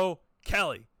Joe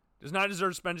Kelly. Does not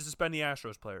deserve to suspend the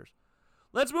Astros players.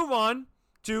 Let's move on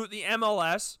to the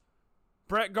MLS.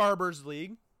 Brett Garber's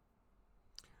league.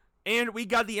 And we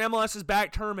got the MLS's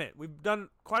back tournament. We've done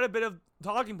quite a bit of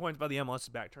talking points about the MLS's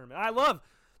back tournament. I love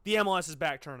the MLS's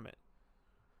back tournament.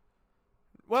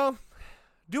 Well,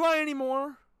 do I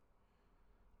anymore?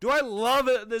 Do I love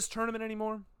this tournament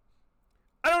anymore?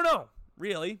 I don't know,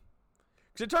 really.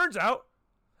 Because it turns out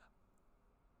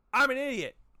I'm an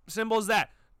idiot. Simple as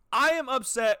that. I am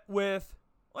upset with,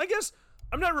 well, I guess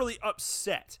I'm not really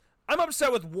upset. I'm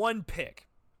upset with one pick.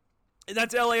 And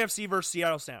that's LAFC versus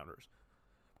Seattle Sounders.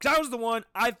 Because that was the one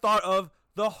I thought of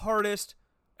the hardest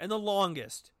and the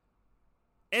longest.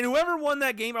 And whoever won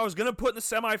that game, I was going to put in the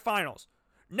semifinals.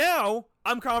 Now,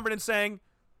 I'm confident saying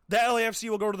that LAFC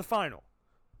will go to the final.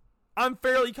 I'm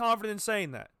fairly confident in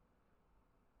saying that.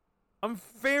 The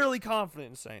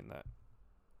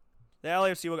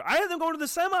LAFC will go. I had them go to the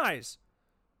semis.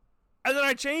 And then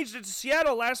I changed it to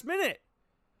Seattle last minute.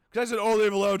 Because I said, oh,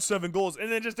 they've allowed 7 goals.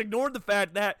 And then just ignored the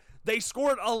fact that they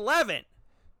scored 11.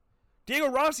 Diego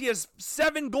Rossi has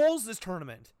 7 goals this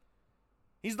tournament.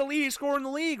 He's the leading scorer in the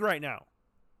league right now.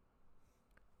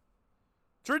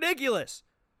 It's ridiculous.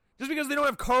 Just because they don't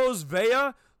have Carlos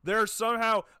Vela, they're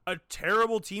somehow a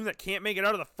terrible team that can't make it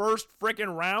out of the first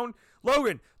frickin' round.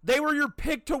 Logan, they were your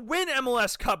pick to win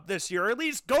MLS Cup this year, or at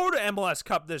least go to MLS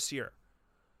Cup this year.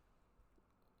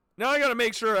 Now I got to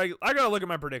make sure, I got to look at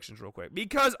my predictions real quick,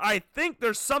 because I think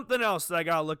there's something else that I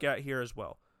got to look at here as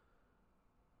well.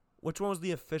 Which one was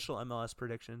the official MLS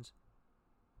predictions?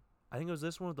 I think it was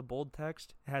this one with the bold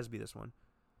text. It has to be this one.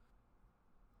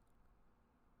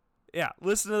 Yeah,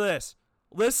 listen to this.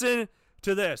 Listen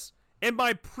to this. In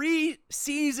my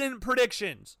preseason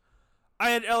predictions, I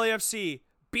had LAFC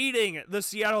beating the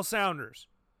Seattle Sounders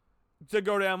to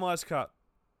go to MLS Cup.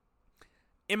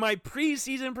 In my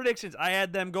preseason predictions, I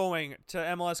had them going to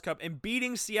MLS Cup and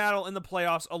beating Seattle in the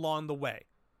playoffs along the way.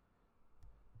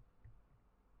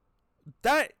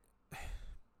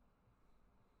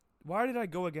 Why did I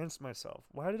go against myself?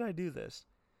 Why did I do this?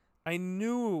 I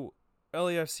knew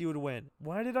LAFC would win.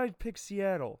 Why did I pick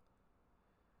Seattle?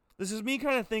 This is me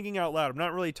kind of thinking out loud. I'm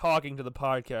not really talking to the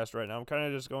podcast right now. I'm kind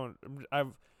of just going,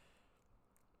 I'm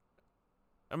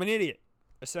an idiot,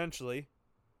 essentially.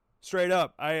 Straight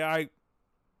up. I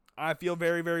feel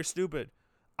very, very stupid.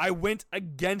 I went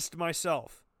against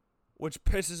myself, which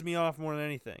pisses me off more than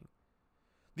anything.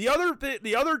 The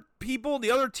other people,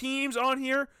 the other teams on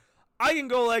here, I can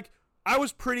go like, I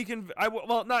was pretty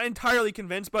well, not entirely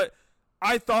convinced, but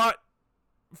I thought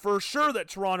for sure that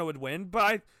Toronto would win,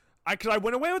 but I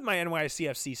went away with my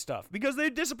NYCFC stuff because they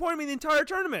disappointed me the entire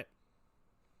tournament.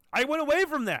 I went away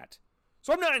from that.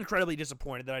 So I'm not incredibly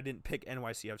disappointed that I didn't pick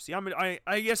NYCFC. I mean,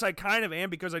 I guess I kind of am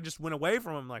because I just went away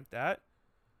from them like that.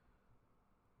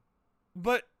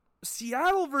 But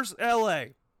Seattle versus LA,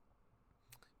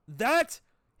 that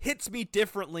hits me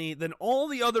differently than all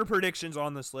the other predictions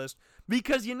on this list.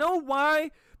 Because you know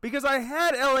why? Because I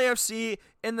had LAFC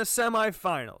in the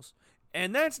semifinals.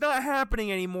 And that's not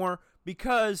happening anymore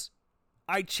because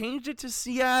I changed it to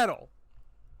Seattle.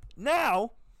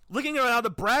 Now, looking at how the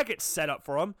bracket's set up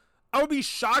for them, I would be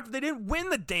shocked if they didn't win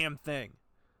the damn thing.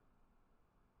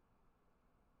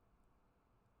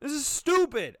 This is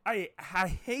stupid. I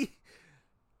hate...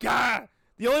 God.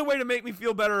 The only way to make me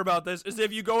feel better about this is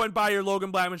if you go and buy your Logan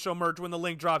Blackman Show merch when the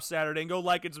link drops Saturday, and go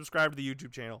like and subscribe to the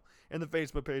YouTube channel and the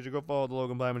Facebook page, and go follow the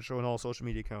Logan Blackman Show on all social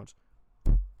media accounts.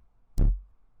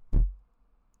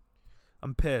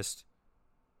 I'm pissed.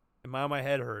 And now my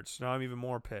head hurts. Now I'm even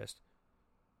more pissed.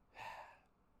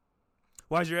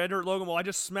 Why does your head hurt, Logan? Well, I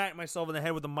just smacked myself in the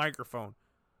head with a microphone.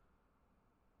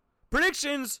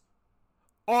 Predictions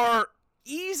are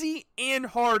easy and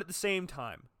hard at the same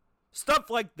time. Stuff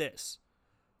like this.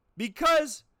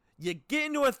 Because you get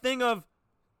into a thing of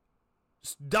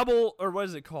double, or what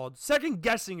is it called? Second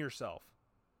guessing yourself.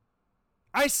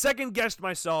 I second guessed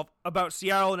myself about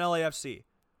Seattle and LAFC.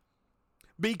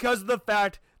 Because of the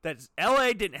fact that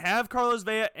LA didn't have Carlos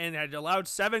Vela and had allowed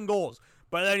 7 goals.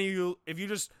 But then if you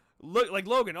just look like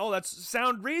Logan, oh, that's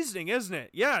sound reasoning, isn't it?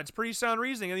 Yeah, it's pretty sound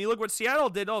reasoning. And you look what Seattle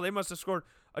did, oh, they must have scored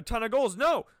a ton of goals.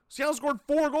 No, Seattle scored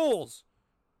 4 goals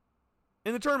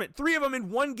in the tournament. 3 of them in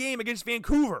one game against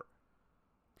Vancouver.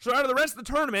 So out of the rest of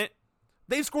the tournament,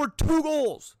 they scored 2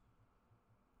 goals,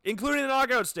 including the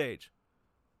knockout stage.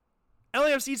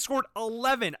 LAFC scored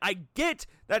 11. I get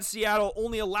that Seattle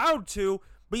only allowed 2,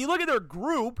 but you look at their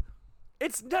group,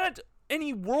 it's not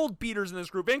any world beaters in this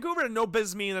group. Vancouver had no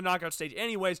business being in the knockout stage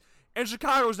anyways, and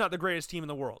Chicago's not the greatest team in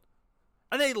the world.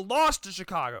 And they lost to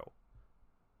Chicago.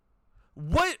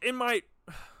 What am I...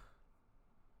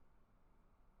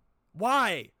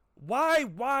 Why?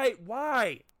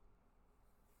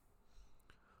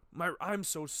 I'm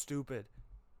so stupid.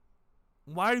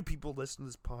 Why do people listen to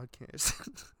this podcast?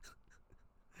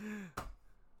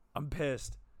 I'm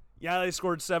pissed. Yeah, they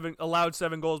allowed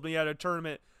 7 goals, but you had a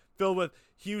tournament filled with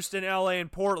Houston, LA,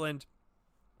 and Portland.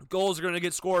 Goals are going to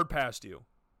get scored past you.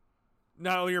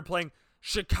 Not when you're playing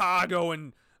Chicago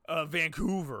and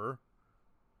Vancouver.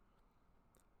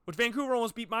 Which Vancouver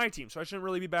almost beat my team, so I shouldn't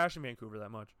really be bashing Vancouver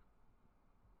that much.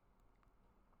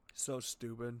 So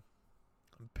stupid.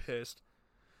 I'm pissed.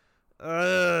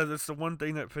 That's the one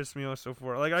thing that pissed me off so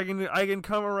far. Like I can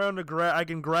come around to I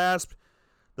can grasp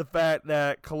the fact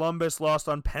that Columbus lost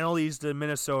on penalties to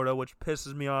Minnesota, which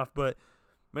pisses me off. But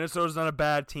Minnesota's not a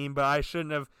bad team, but I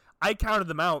shouldn't have. I counted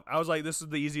them out. I was like, this is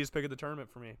the easiest pick of the tournament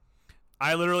for me.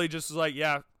 I literally just was like,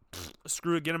 yeah,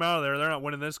 screw it, get them out of there. They're not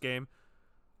winning this game.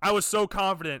 I was so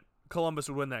confident Columbus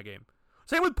would win that game.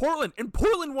 Same with Portland. And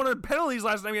Portland won on penalties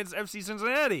last night against FC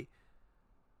Cincinnati.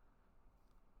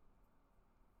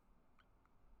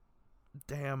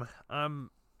 Damn, I'm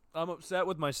upset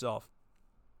with myself.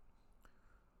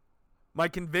 My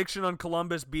conviction on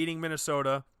Columbus beating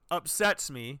Minnesota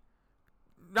upsets me.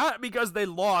 Not because they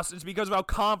lost, it's because of how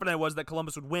confident I was that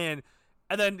Columbus would win.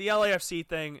 And then the LAFC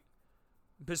thing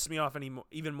pisses me off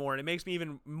even more, and it makes me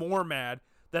even more mad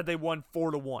that they won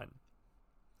 4-1.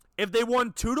 If they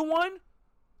won 2-1,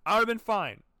 I would have been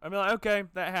fine. I'd be like, okay,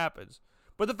 that happens.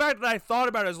 But the fact that I thought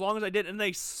about it as long as I did, and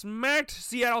they smacked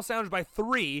Seattle Sounders by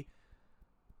 3,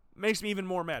 makes me even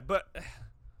more mad. But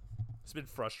it's been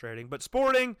frustrating. But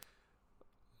Sporting,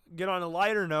 get on a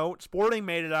lighter note, Sporting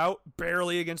made it out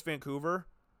barely against Vancouver.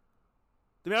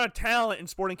 The amount of talent in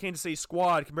Sporting Kansas City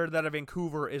squad compared to that of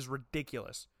Vancouver is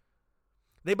ridiculous.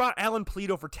 They bought Alan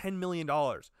Polito for $10 million.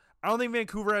 I don't think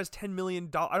Vancouver has $10 million.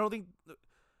 I don't think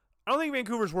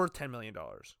Vancouver's worth $10 million.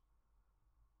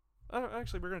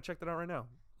 Actually, we're going to check that out right now.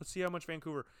 Let's see how much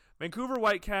Vancouver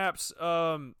Whitecaps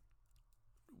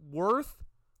worth.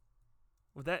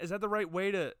 Is that the right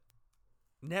way to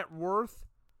net worth?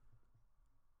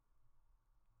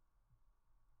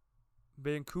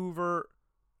 Vancouver,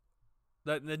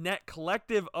 the net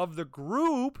collective of the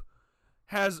group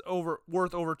has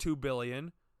worth over $2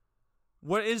 billion.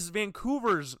 What is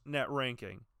Vancouver's net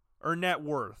ranking or net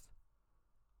worth?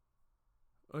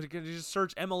 Can you just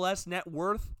search MLS net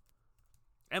worth?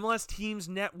 MLS teams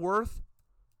net worth?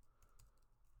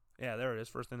 Yeah, there it is.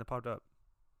 First thing that popped up.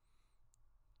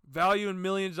 Value in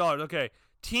millions of dollars. Okay.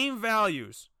 Team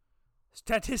values.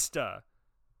 Statista.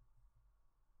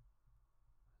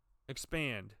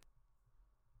 Expand.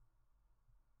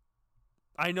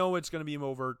 I know it's going to be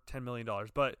over $10 million,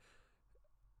 but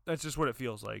that's just what it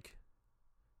feels like.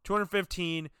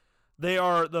 215. They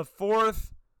are the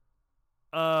 4th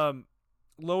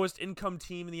lowest income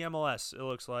team in the MLS, it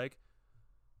looks like.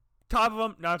 Top of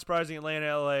them, not surprising,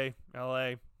 Atlanta,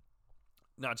 LA.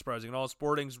 Not surprising at all.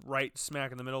 Sporting's right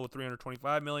smack in the middle with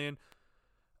 $325 million.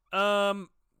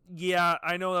 Yeah,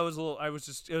 I know that was a little.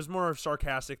 It was more of a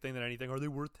sarcastic thing than anything. Are they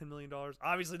worth $10 million?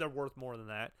 Obviously, they're worth more than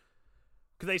that.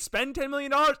 Could they spend $10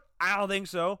 million? I don't think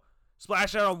so.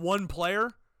 Splash out on one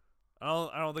player? I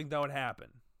don't think that would happen.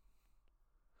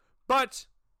 But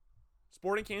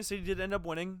Sporting Kansas City did end up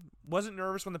winning. Wasn't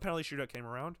nervous when the penalty shootout came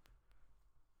around.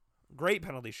 Great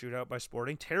penalty shootout by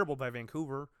Sporting. Terrible by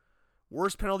Vancouver.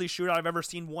 Worst penalty shootout I've ever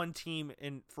seen one team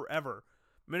in forever.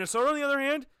 Minnesota, on the other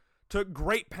hand, took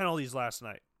great penalties last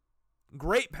night.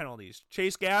 Great penalties.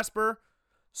 Chase Gasper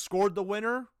scored the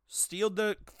winner, sealed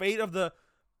the fate of the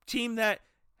team that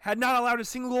had not allowed a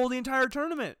single goal the entire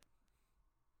tournament.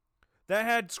 That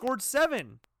had scored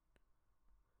 7.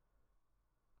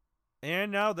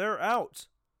 And now they're out.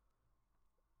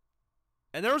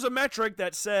 And there was a metric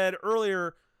that said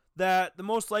earlier that the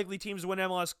most likely teams to win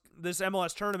this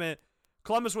MLS tournament,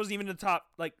 Columbus wasn't even in the top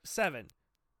 7.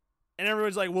 And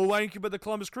everyone's like, well, why didn't you put the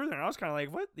Columbus Crew there? And I was kind of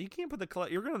like, what? You can't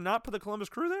put you're going to not put the Columbus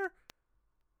Crew there?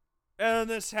 And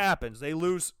this happens. They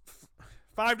lose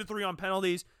 5-3 on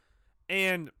penalties.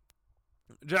 And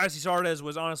Jesse Sardes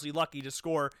was honestly lucky to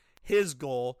score his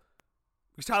goal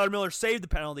because Tyler Miller saved the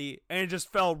penalty and it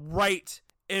just fell right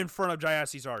in front of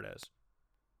Jesse Sardes.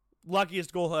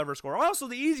 Luckiest goal he'll ever score. Also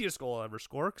the easiest goal he'll ever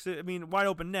score because, wide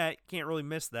open net. Can't really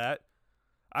miss that.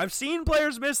 I've seen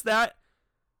players miss that,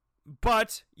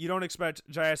 but you don't expect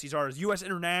Jesse Sardes, U.S.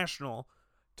 international,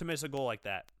 to miss a goal like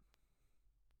that.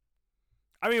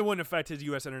 It wouldn't affect his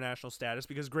U.S. international status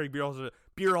because Greg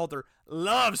Berhalter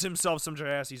loves himself some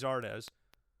Jesse Sardes.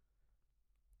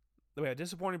 We had a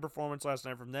disappointing performance last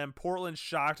night from them. Portland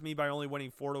shocked me by only winning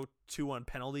 4-2 on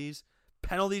penalties.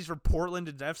 Penalties for Portland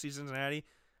and FC Cincinnati.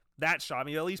 That shocked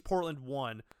me. At least Portland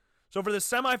won. So for the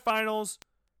semifinals,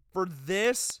 for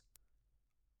this,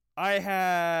 I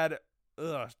had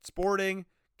Sporting,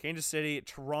 Kansas City,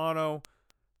 Toronto,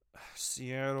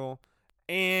 Seattle,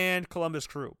 and Columbus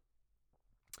Crew.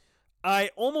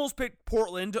 I almost picked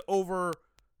Portland over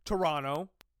Toronto.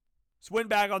 So went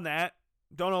back on that.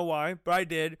 Don't know why, but I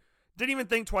did. Didn't even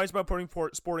think twice about putting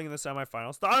Sporting in the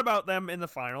semifinals. Thought about them in the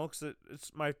final because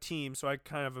it's my team, so I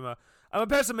kind of I'm a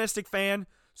pessimistic fan,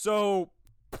 so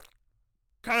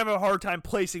kind of a hard time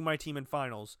placing my team in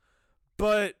finals.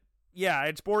 But yeah, I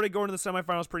had Sporting going to the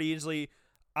semifinals pretty easily.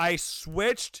 I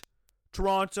switched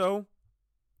Toronto,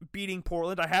 beating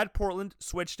Portland. I had Portland,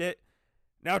 switched it.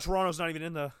 Now Toronto's not even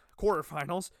in the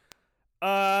quarterfinals.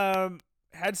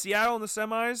 Had Seattle in the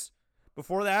semis.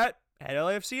 Before that, had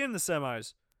LAFC in the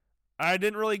semis. I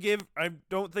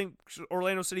don't think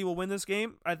Orlando City will win this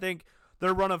game. I think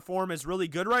their run of form is really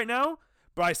good right now.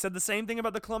 But I said the same thing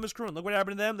about the Columbus Crew. And look what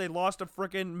happened to them. They lost to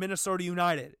frickin' Minnesota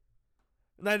United.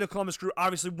 And then the Columbus Crew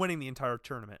obviously winning the entire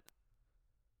tournament.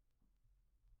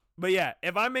 But yeah,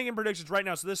 if I'm making predictions right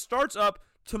now, so this starts up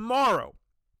tomorrow.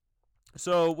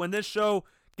 So when this show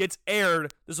gets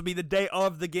aired, this will be the day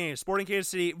of the game. Sporting Kansas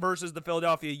City versus the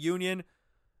Philadelphia Union.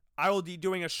 I will be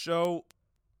doing a show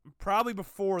probably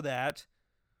before that.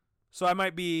 So I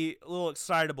might be a little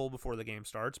excitable before the game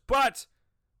starts. But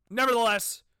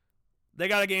nevertheless, they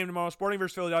got a game tomorrow. Sporting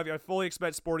versus Philadelphia. I fully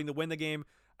expect Sporting to win the game.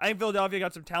 I think Philadelphia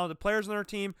got some talented players on their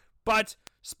team, but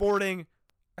Sporting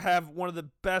have one of the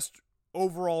best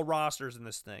overall rosters in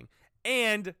this thing.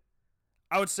 And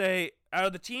I would say out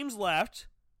of the teams left,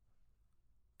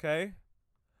 okay,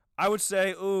 I would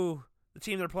say, the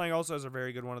team they're playing also has a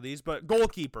very good one of these, but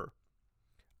goalkeeper.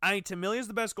 I think Tim Millia's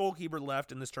the best goalkeeper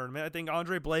left in this tournament. I think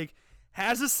Andre Blake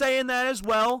has a say in that as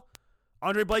well.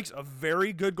 Andre Blake's a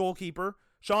very good goalkeeper.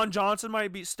 Sean Johnson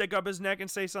might stick up his neck and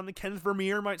say something. Kenneth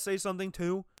Vermeer might say something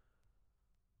too.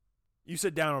 You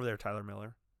sit down over there, Tyler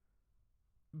Miller.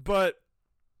 But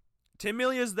Tim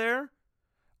Millia's there.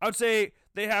 I would say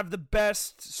they have the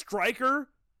best striker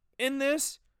in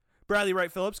this. Bradley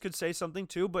Wright Phillips could say something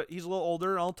too, but he's a little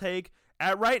older. I'll take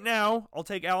Alan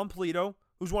Polito,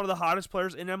 who's one of the hottest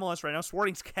players in MLS right now.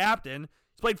 Sporting's captain.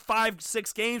 He's played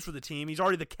 5-6 games for the team. He's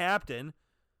already the captain.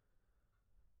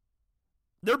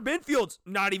 Their midfield's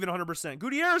not even 100%.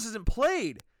 Gutierrez hasn't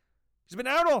played. He's been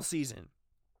out all season.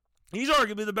 He's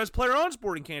arguably the best player on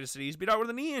Sporting Kansas City. He's been out with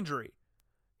a knee injury.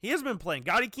 He has been playing.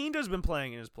 Gotti Quinta's been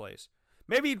playing in his place.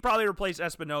 Maybe he'd probably replace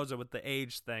Espinoza with the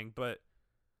age thing, but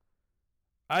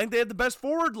I think they had the best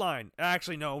forward line.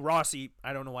 Actually, no, Rossi.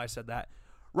 I don't know why I said that.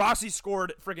 Rossi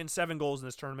scored friggin' 7 goals in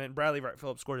this tournament, and Bradley Wright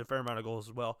Phillips scored a fair amount of goals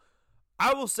as well.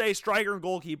 I will say striker and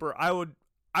goalkeeper, I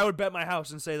would bet my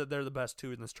house and say that they're the best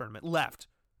two in this tournament. Left.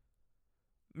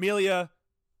 Melia,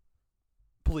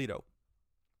 Polito.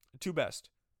 Two best.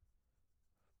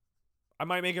 I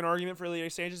might make an argument for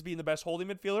Elias Sanchez being the best holding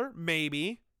midfielder.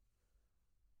 Maybe.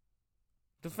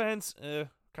 Defense,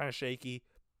 kind of shaky.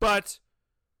 But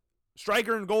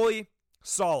striker and goalie,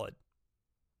 solid.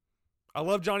 I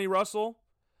love Johnny Russell.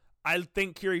 I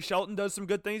think Kerry Shelton does some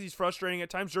good things. He's frustrating at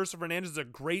times. Joseph Fernandez is a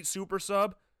great super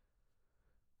sub.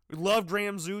 We love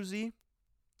Graham Zusi.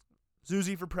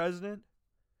 Zusi for president.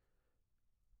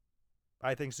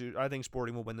 I think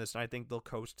Sporting will win this, and I think they'll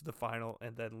coast to the final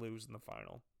and then lose in the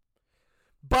final.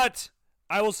 But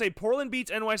I will say Portland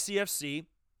beats NYCFC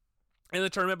in the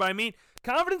tournament. But I mean,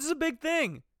 confidence is a big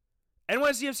thing.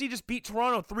 NYCFC just beat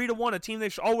Toronto 3-1, a team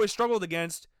they've always struggled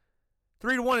against.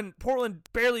 3-1, and Portland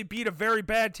barely beat a very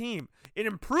bad team. An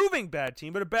improving bad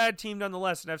team, but a bad team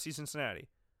nonetheless in FC Cincinnati.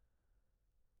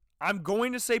 I'm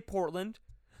going to say Portland.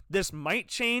 This might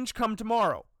change come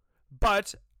tomorrow.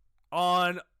 But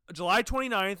on July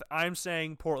 29th, I'm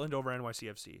saying Portland over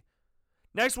NYCFC.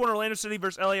 Next one, Orlando City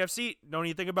versus LAFC. Don't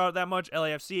need to think about it that much.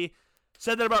 LAFC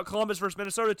said that about Columbus versus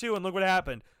Minnesota too, and look what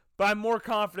happened. But I'm more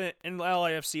confident in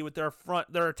LAFC with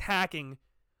their attacking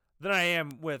than I am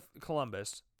with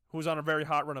Columbus, who's on a very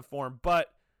hot run of form.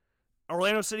 But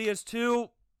Orlando City is too.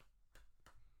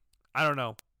 I don't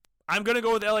know. I'm going to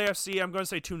go with LAFC. I'm going to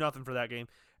say 2-0 for that game.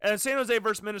 And San Jose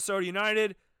versus Minnesota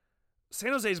United.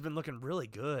 San Jose's been looking really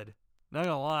good. Not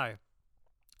going to lie.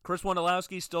 Chris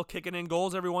Wondolowski's still kicking in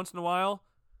goals every once in a while.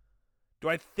 Do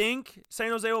I think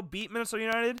San Jose will beat Minnesota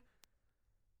United?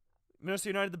 Minnesota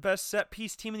United, the best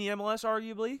set-piece team in the MLS,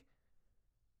 arguably.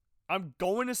 I'm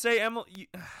going to say that one's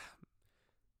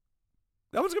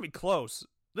going to be close.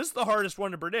 This is the hardest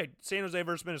one to predict. San Jose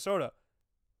versus Minnesota.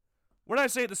 What did I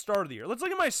say at the start of the year? Let's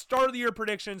look at my start of the year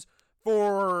predictions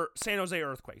for San Jose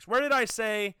Earthquakes. Where did I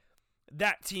say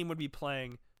that team would be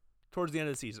playing towards the end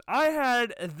of the season? I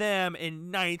had them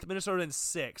in 9th, Minnesota in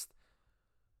 6th.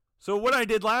 So what I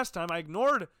did last time, I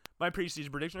ignored my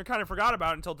preseason prediction. I kind of forgot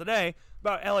about it until today,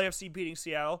 about LAFC beating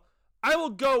Seattle. I will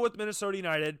go with Minnesota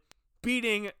United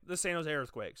beating the San Jose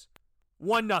Earthquakes.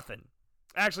 1-0.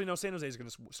 Actually, no, San Jose is going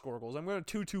to score goals. I'm going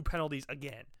to 2-2 penalties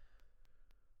again.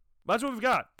 But that's what we've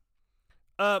got.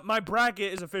 My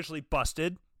bracket is officially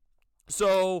busted.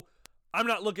 So I'm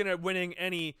not looking at winning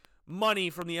any money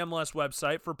from the MLS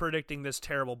website for predicting this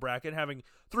terrible bracket, having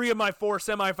 3 of my 4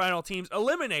 semifinal teams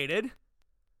eliminated.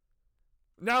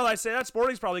 Now that I say that,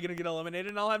 Sporting's probably going to get eliminated,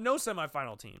 and I'll have no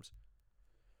semifinal teams.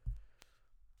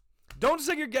 Don't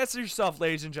second guess yourself,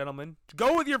 ladies and gentlemen.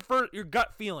 Go with your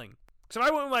gut feeling. So if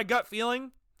I went with my gut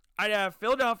feeling, I'd have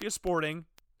Philadelphia Sporting.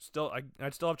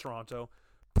 I'd still have Toronto,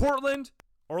 Portland,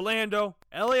 Orlando,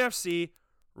 LAFC,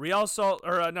 not Real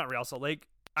Salt Lake.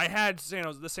 I had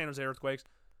the San Jose Earthquakes.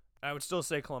 I would still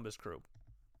say Columbus Crew.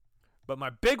 But my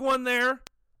big one there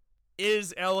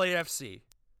is LAFC.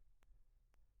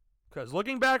 Because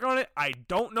looking back on it, I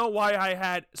don't know why I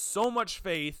had so much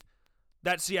faith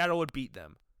that Seattle would beat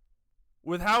them.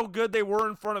 With how good they were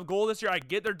in front of goal this year, I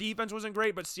get their defense wasn't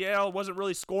great, but Seattle wasn't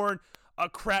really scoring a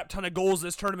crap ton of goals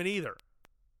this tournament either.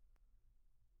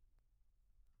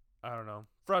 I don't know.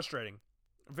 Frustrating.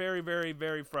 Very, very,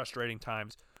 very frustrating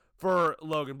times for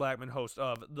Logan Blackman, host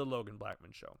of The Logan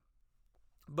Blackman Show.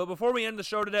 But before we end the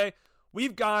show today,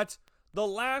 we've got the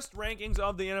last rankings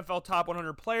of the NFL Top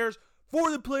 100 players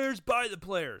for the players, by the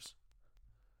players.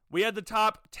 We had the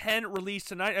top 10 released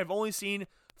tonight. I've only seen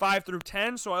 5 through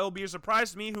 10, so it will be a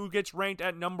surprise to me who gets ranked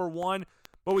at number 1.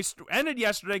 But we ended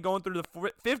yesterday going through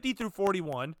the 50 through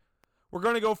 41. We're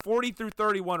going to go 40 through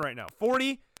 31 right now.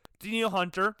 40, Danielle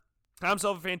Hunter. Had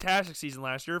himself a fantastic season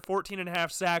last year.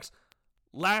 14.5 sacks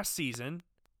last season.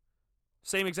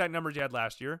 Same exact numbers you had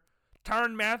last year.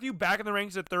 Tyrann Mathieu back in the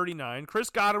ranks at 39. Chris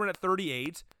Godwin at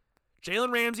 38.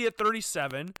 Jalen Ramsey at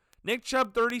 37. Nick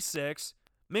Chubb 36.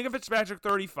 Minka Fitzpatrick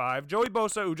 35. Joey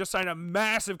Bosa, who just signed a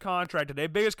massive contract today.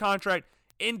 Biggest contract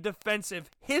in defensive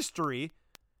history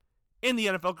in the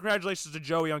NFL. Congratulations to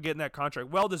Joey on getting that contract.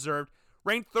 Well deserved.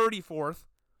 Ranked 34th.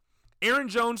 Aaron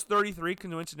Jones 33.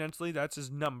 Coincidentally, that's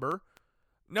his number.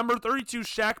 Number 32,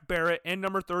 Shaq Barrett. And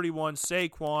number 31,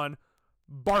 Saquon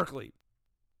Barkley.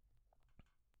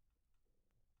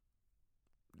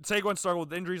 Saquon struggled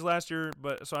with injuries last year,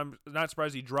 so I'm not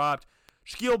surprised he dropped.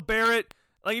 Shaquille Barrett.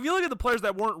 Like, if you look at the players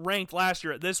that weren't ranked last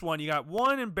year at this one, you got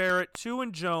 1 in Barrett, 2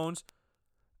 in Jones,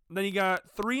 then you got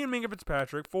 3 in Minka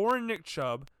Fitzpatrick, 4 in Nick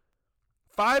Chubb,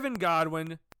 5 in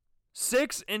Godwin,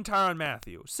 6 in Tyrann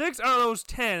Mathieu. 6 out of those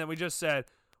 10 that we just said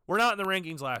were not in the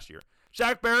rankings last year.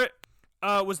 Shaq Barrett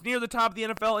was near the top of the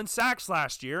NFL in sacks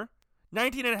last year,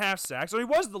 19.5 sacks. So he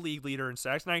was the league leader in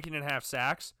sacks, 19.5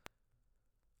 sacks.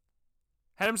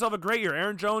 Had himself a great year.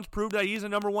 Aaron Jones proved that he's a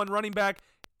number 1 running back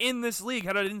in this league.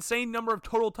 Had an insane number of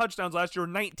total touchdowns last year,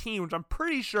 19, which I'm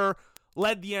pretty sure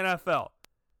led the NFL.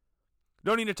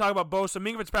 Don't need to talk about Bosa.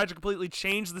 Minka Fitzpatrick completely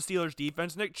changed the Steelers'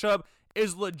 defense. Nick Chubb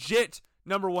is legit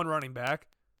number 1 running back.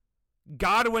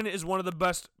 Godwin is one of the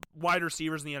best wide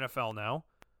receivers in the NFL now.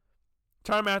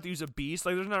 Tyrann Mathieu a beast.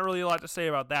 Like, there's not really a lot to say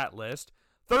about that list.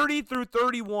 30 through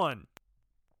 31.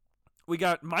 We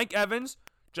got Mike Evans,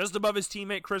 just above his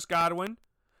teammate Chris Godwin.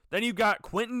 Then you got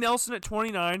Quentin Nelson at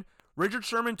 29, Richard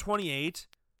Sherman 28,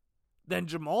 then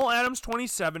Jamal Adams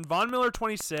 27, Von Miller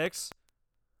 26,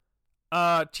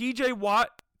 TJ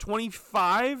Watt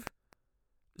 25,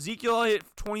 Ezekiel Elliott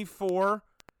 24,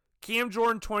 Cam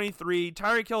Jordan 23,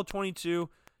 Tyreek Hill 22,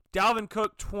 Dalvin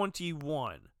Cook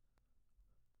 21.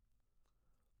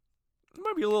 It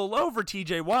might be a little low for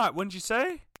TJ Watt, wouldn't you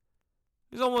say?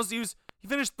 He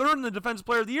finished 3rd in the Defensive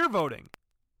Player of the Year voting.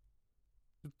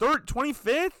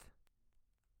 25th?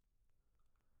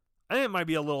 I think it might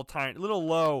be a little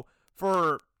low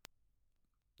for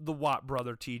the Watt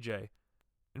brother, TJ.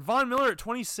 And Von Miller at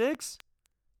 26?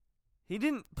 He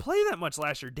didn't play that much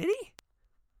last year, did he?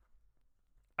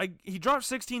 He dropped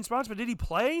 16 spots, but did he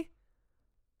play?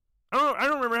 I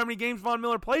don't remember how many games Von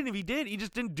Miller played, and if he did, he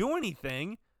just didn't do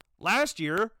anything last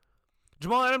year.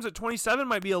 Jamal Adams at 27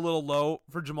 might be a little low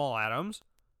for Jamal Adams.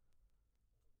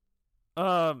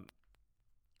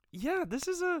 Yeah, this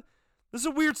is a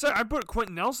weird set. I put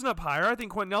Quentin Nelson up higher. I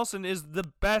think Quentin Nelson is the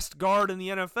best guard in the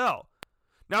NFL.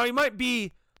 Now, he might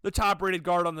be the top-rated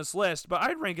guard on this list, but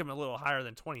I'd rank him a little higher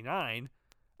than 29.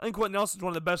 I think Quentin Nelson is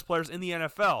one of the best players in the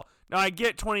NFL. Now, I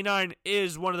get 29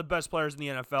 is one of the best players in the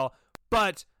NFL,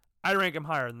 but I'd rank him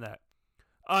higher than that.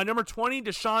 Number 20,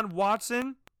 Deshaun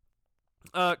Watson.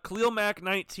 Khalil Mack,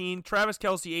 19. Travis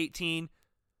Kelce, 18.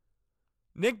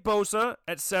 Nick Bosa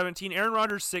at 17. Aaron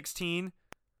Rodgers, 16.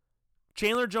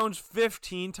 Chandler Jones,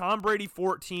 15. Tom Brady,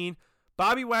 14.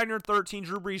 Bobby Wagner, 13.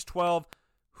 Drew Brees, 12.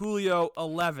 Julio,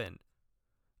 11.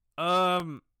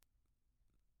 Aaron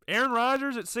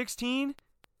Rodgers at 16.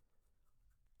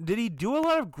 Did he do a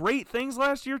lot of great things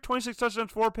last year? 26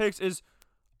 touchdowns, 4 picks is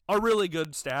a really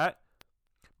good stat.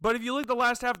 But if you look at the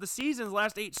last half of the season, his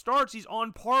last 8 starts, he's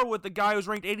on par with the guy who's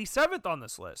ranked 87th on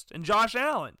this list, and Josh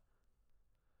Allen.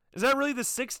 Is that really the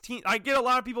 16th? I get a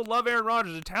lot of people love Aaron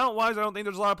Rodgers. And talent-wise, I don't think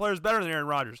there's a lot of players better than Aaron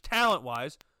Rodgers,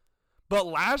 talent-wise. But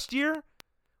last year,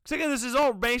 because again, this is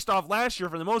all based off last year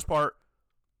for the most part,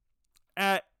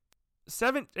 at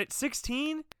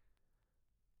 16,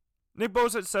 Nick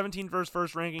Bosa at 17 for his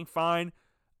first ranking, fine.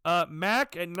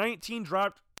 Mack at 19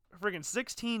 dropped freaking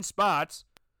 16 spots.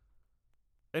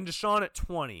 And Deshaun at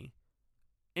 20.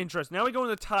 Interesting. Now we go in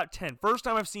the top 10. First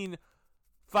time I've seen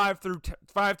 5 through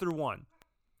 1.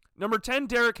 Number 10,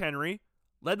 Derrick Henry.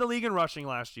 Led the league in rushing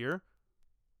last year.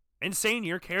 Insane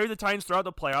year. Carried the Titans throughout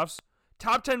the playoffs.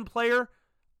 Top 10 player,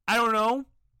 I don't know.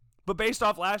 But based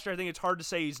off last year, I think it's hard to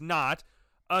say he's not.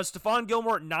 Stephon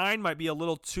Gilmore at 9 might be a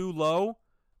little too low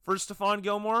for Stephon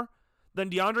Gilmore. Then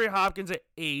DeAndre Hopkins at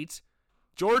 8.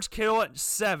 George Kittle at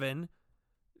 7.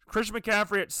 Christian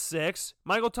McCaffrey at 6.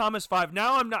 Michael Thomas 5.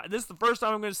 Now this is the first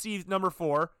time I'm going to see number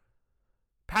 4.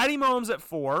 Patty Mahomes at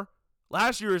 4.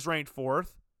 Last year is ranked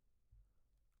 4th.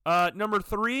 Number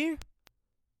 3,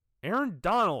 Aaron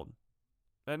Donald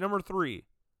at number 3.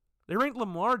 They ranked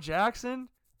Lamar Jackson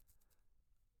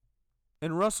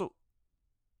and Russell.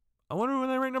 I wonder when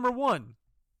they ranked number 1.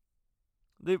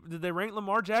 Did they rank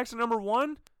Lamar Jackson number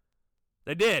 1?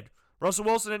 They did. Russell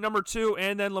Wilson at number 2,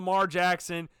 and then Lamar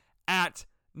Jackson at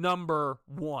number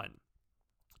 1.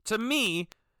 To me,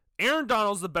 Aaron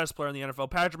Donald's the best player in the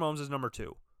NFL. Patrick Mahomes is number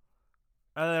 2.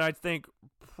 And then I think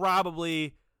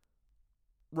probably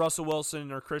Russell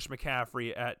Wilson or Chris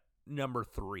McCaffrey at number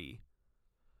 3.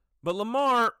 But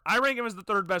Lamar, I rank him as the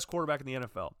 3rd best quarterback in the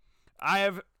NFL. I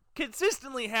have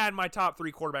consistently had my top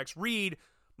 3 quarterbacks: Reed,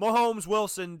 Mahomes,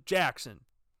 Wilson, Jackson.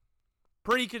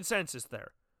 Pretty consensus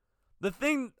there. The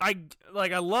thing, I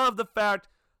love the fact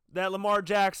that Lamar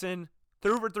Jackson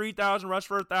threw for 3,000, rushed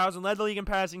for 1,000, led the league in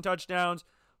passing touchdowns,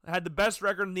 had the best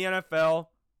record in the NFL.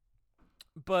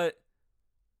 But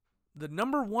the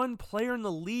number 1 player in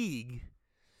the league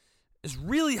is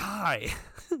really high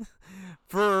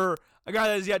for a guy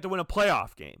that has yet to win a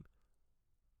playoff game.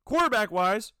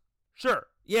 Quarterback-wise, sure,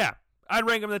 yeah, I'd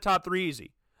rank him in the top 3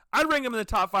 easy. I'd rank him in the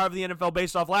top 5 of the NFL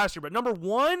based off last year. But number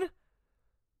 1,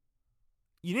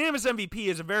 unanimous MVP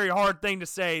is a very hard thing to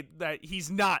say that he's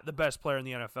not the best player in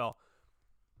the NFL.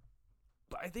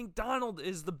 But I think Donald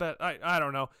is the best. I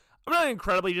don't know. I'm not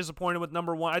incredibly disappointed with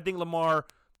number 1. I think Lamar,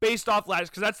 based off last,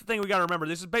 because that's the thing we got to remember.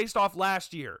 This is based off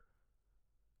last year.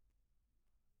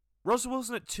 Russell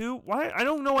Wilson at 2? Why? I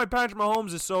don't know why Patrick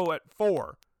Mahomes is so at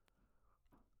 4.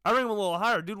 I rank him a little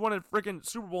higher. Dude won a freaking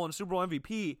Super Bowl and Super Bowl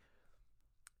MVP.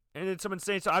 and it's some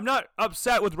insane stuff. I'm not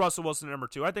upset with Russell Wilson at number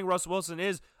 2. I think Russell Wilson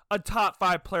is a top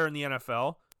 5 player in the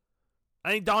NFL.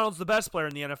 I think Donald's the best player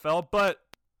in the NFL, but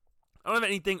I don't have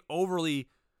anything overly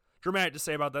dramatic to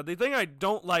say about that. The thing I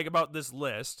don't like about this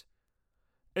list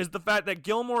is the fact that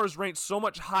Gilmore is ranked so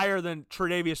much higher than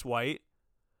Tre'Davious White.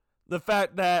 The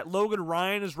fact that Logan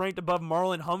Ryan is ranked above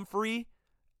Marlon Humphrey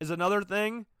is another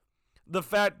thing. The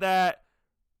fact that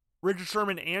Richard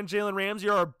Sherman and Jalen Ramsey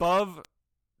are above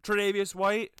Tre'Davious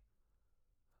White.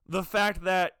 The fact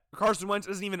that Carson Wentz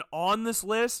isn't even on this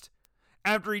list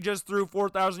after he just threw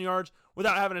 4,000 yards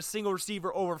without having a single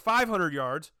receiver over 500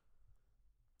 yards,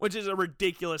 which is a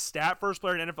ridiculous stat. First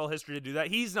player in NFL history to do that.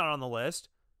 He's not on the list.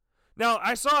 Now,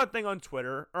 I saw a thing on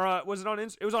Twitter, or was it on?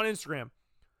 It was on Instagram.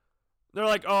 They're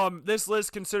like, this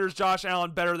list considers Josh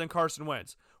Allen better than Carson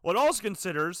Wentz. Well, it also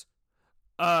considers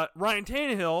Ryan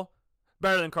Tannehill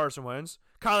better than Carson Wentz,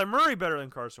 Kyler Murray better than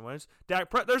Carson Wentz,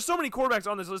 there's so many quarterbacks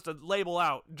on this list to label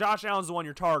out. Josh Allen's the one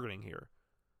you're targeting here.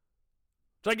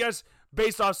 So I guess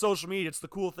based off social media, it's the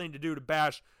cool thing to do to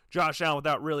bash Josh Allen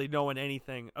without really knowing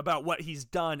anything about what he's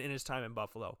done in his time in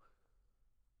Buffalo.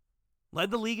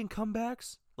 Led the league in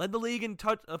comebacks. Led the league in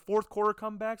fourth quarter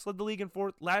comebacks. Led the league in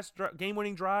last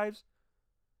game-winning drives.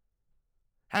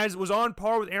 Was on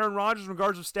par with Aaron Rodgers in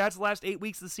regards of stats the last 8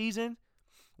 weeks of the season.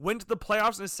 Went to the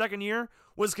playoffs in his second year.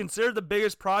 Was considered the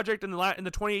biggest project in the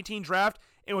 2018 draft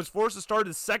and was forced to start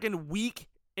his second week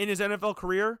in his NFL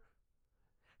career.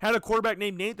 Had a quarterback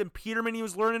named Nathan Peterman he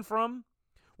was learning from,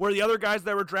 where the other guys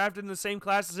that were drafted in the same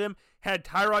class as him had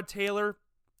Tyrod Taylor,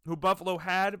 who Buffalo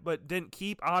had but didn't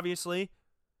keep, obviously.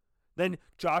 Then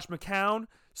Josh McCown,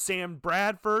 Sam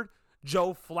Bradford,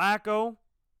 Joe Flacco.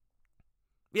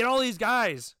 You had all these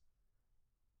guys.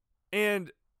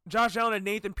 And Josh Allen had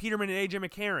Nathan Peterman and A.J.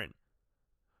 McCarron,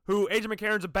 who A.J.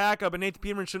 McCarron's a backup and Nathan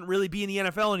Peterman shouldn't really be in the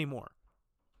NFL anymore.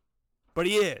 But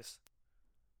he is.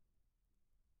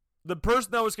 The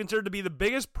person that was considered to be the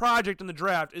biggest project in the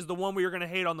draft is the one we are going to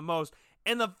hate on the most.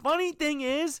 And the funny thing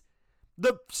is,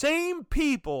 the same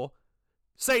people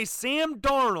say Sam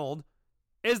Darnold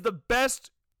is the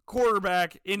best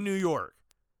quarterback in New York.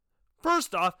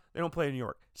 First off, they don't play in New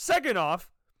York. Second off,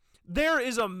 there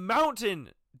is a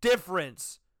mountain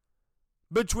difference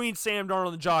between Sam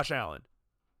Darnold and Josh Allen.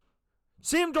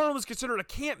 Sam Darnold was considered a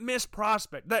can't-miss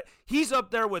prospect. That he's up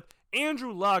there with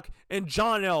Andrew Luck and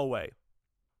John Elway.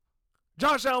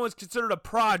 Josh Allen was considered a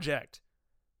project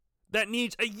that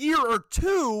needs a year or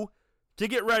two to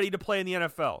get ready to play in the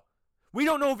NFL. We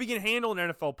don't know if he can handle an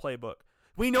NFL playbook.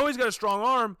 We know he's got a strong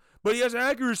arm, but he has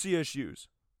accuracy issues.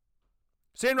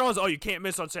 Sam Darnold's, you can't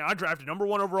miss on saying, I drafted number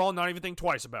 1 overall and not even think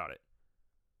twice about it.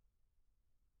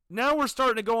 Now we're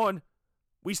starting to go on,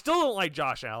 we still don't like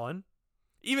Josh Allen,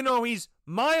 even though he's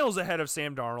miles ahead of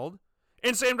Sam Darnold,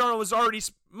 and Sam Darnold was already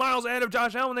miles ahead of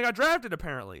Josh Allen when they got drafted,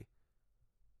 apparently.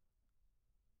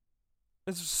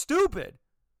 It's stupid.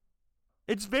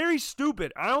 It's very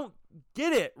stupid. I don't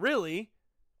get it, really.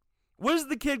 What does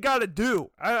the kid got to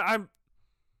do?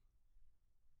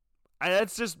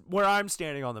 That's just where I'm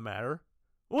standing on the matter.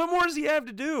 What more does he have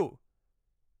to do?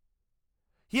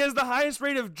 He has the highest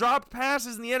rate of dropped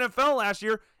passes in the NFL last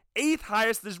year, 8th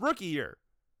highest this rookie year.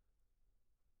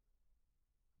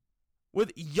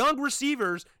 With young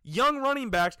receivers, young running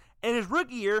backs, and his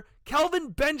rookie year, Kelvin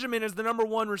Benjamin is the number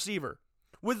 1 receiver,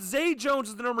 with Zay Jones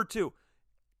as the number 2.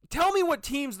 Tell me what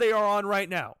teams they are on right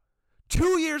now.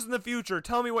 2 years in the future,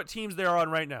 tell me what teams they are on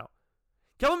right now.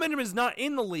 Kelvin Benjamin is not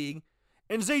in the league,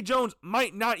 and Zay Jones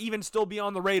might not even still be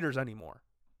on the Raiders anymore.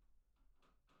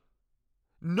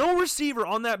 No receiver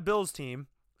on that Bills team,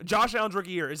 Josh Allen's rookie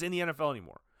year, is in the NFL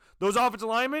anymore. Those offensive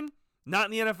linemen, not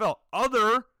in the NFL,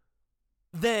 other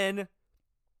than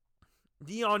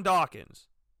Deion Dawkins.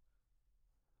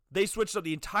 They switched up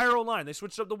the entire O-line. They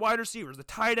switched up the wide receivers, the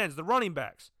tight ends, the running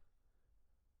backs.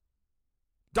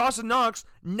 Dawson Knox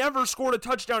never scored a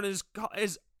touchdown in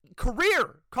his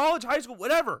career, college, high school,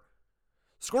 whatever.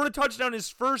 Scored a touchdown his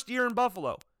first year in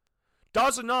Buffalo.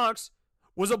 Dawson Knox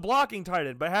was a blocking tight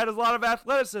end, but had a lot of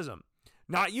athleticism.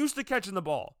 Not used to catching the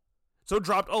ball, so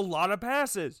dropped a lot of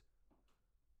passes.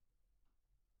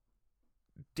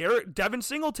 Devin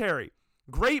Singletary,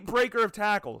 great breaker of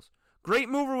tackles, great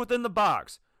mover within the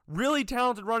box, really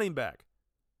talented running back.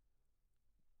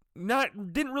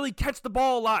 Didn't really catch the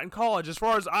ball a lot in college, as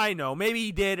far as I know. Maybe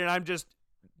he did, and I just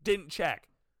didn't check.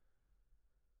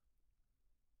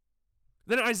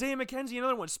 Then Isaiah McKenzie,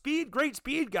 another one. Great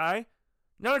speed guy.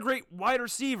 Not a great wide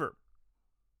receiver.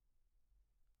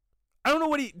 I don't know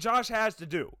what Josh has to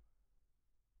do.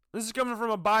 This is coming from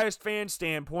a biased fan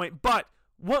standpoint, but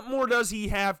what more does he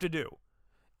have to do?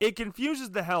 It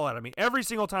confuses the hell out of me. Every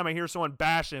single time I hear someone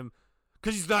bash him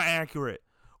because he's not accurate.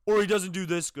 Or he doesn't do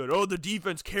this good. Oh, the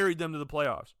defense carried them to the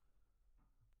playoffs.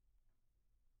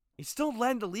 He still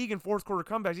led the league in fourth quarter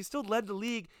comebacks. He still led the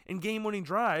league in game-winning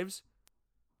drives.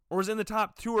 Or was in the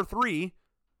top 2 or 3.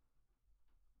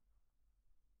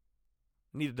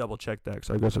 I need to double check that because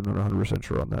I guess I'm not 100%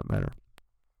 sure on that matter.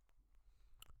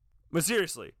 But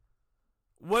seriously,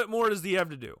 what more does he have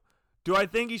to do? Do I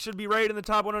think he should be rated in the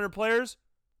top 100 players?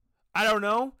 I don't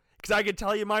know, because I could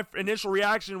tell you my initial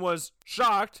reaction was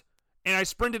shocked, and I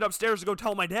sprinted upstairs to go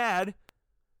tell my dad.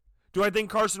 Do I think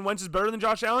Carson Wentz is better than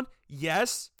Josh Allen?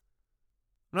 Yes.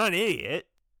 I'm not an idiot.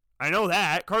 I know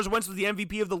that. Carson Wentz was the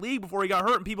MVP of the league before he got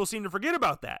hurt, and people seem to forget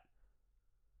about that.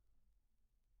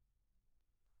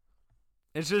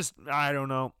 It's just, I don't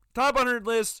know. Top 100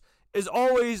 list is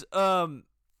always, what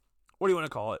do you want to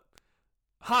call it?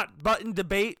 Hot button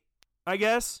debate, I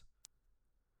guess.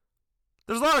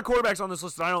 There's a lot of quarterbacks on this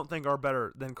list that I don't think are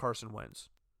better than Carson Wentz.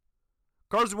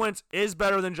 Carson Wentz is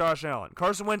better than Josh Allen.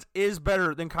 Carson Wentz is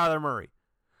better than Kyler Murray.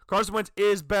 Carson Wentz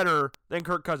is better than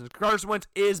Kirk Cousins. Carson Wentz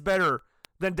is better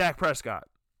than Dak Prescott.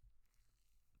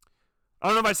 I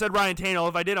don't know if I said Ryan Tannehill.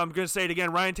 If I did, I'm going to say it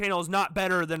again. Ryan Tannehill is not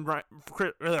better than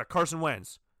Carson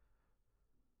Wentz.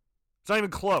 It's not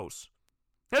even close.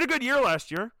 He had a good year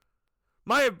last year.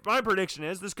 My prediction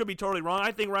is, this could be totally wrong,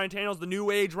 I think Ryan Tannehill's the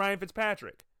new age Ryan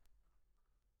Fitzpatrick.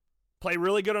 Play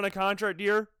really good on a contract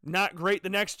year, not great the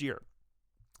next year.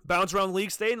 Bounce around the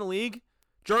league, stay in the league,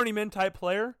 journeyman type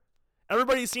player.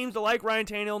 Everybody seems to like Ryan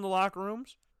Tannehill in the locker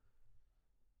rooms.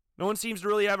 No one seems to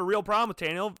really have a real problem with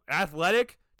Tannehill.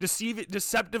 Athletic,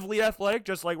 deceptively athletic,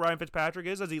 just like Ryan Fitzpatrick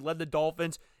is, as he led the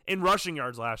Dolphins in rushing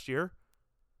yards last year.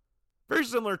 Very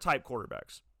similar type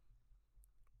quarterbacks.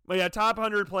 But yeah, top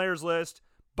 100 players list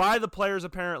by the players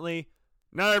apparently.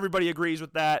 Not everybody agrees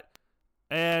with that.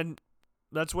 And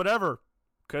that's whatever,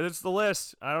 because it's the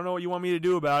list. I don't know what you want me to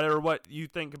do about it or what you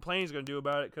think Complaining's going to do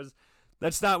about it, because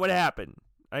that's not what happened.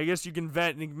 I guess you can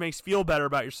vent and it makes you feel better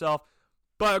about yourself.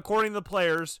 But according to the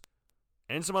players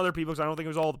and some other people, because I don't think it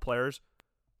was all the players,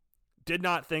 did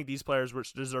not think these players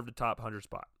deserved a top 100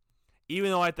 spot.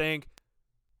 Even though I think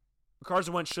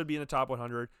Carson Wentz should be in the top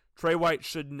 100. Trey White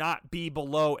should not be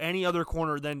below any other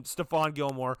corner than Stephon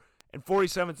Gilmore. And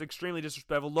 47th is extremely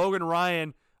disrespectful. Logan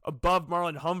Ryan above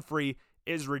Marlon Humphrey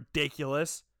is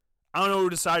ridiculous. I don't know who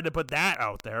decided to put that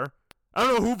out there. I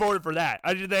don't know who voted for that.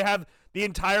 Did they have the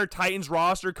entire Titans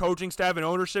roster, coaching staff, and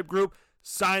ownership group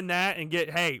sign that and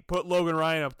put Logan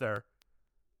Ryan up there?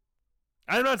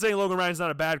 I'm not saying Logan Ryan's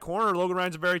not a bad corner. Logan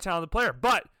Ryan's a very talented player.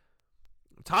 But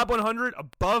top 100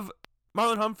 above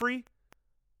Marlon Humphrey,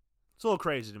 it's a little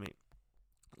crazy to me.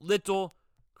 Little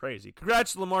crazy.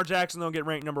 Congrats to Lamar Jackson, though, get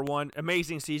ranked number 1.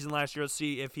 Amazing season last year. Let's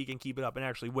see if he can keep it up and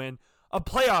actually win a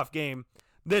playoff game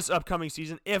this upcoming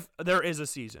season, if there is a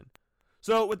season.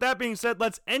 So with that being said,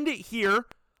 let's end it here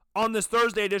on this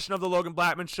Thursday edition of the Logan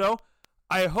Blackman Show.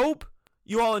 I hope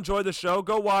you all enjoyed the show.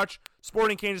 Go watch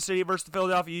Sporting Kansas City versus the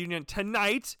Philadelphia Union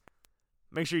tonight.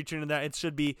 Make sure you tune in to that. It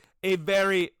should be a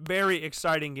very, very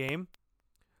exciting game.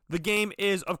 The game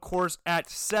is, of course, at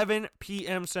 7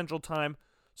 p.m. Central Time,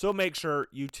 so make sure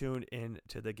you tune in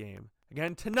to the game.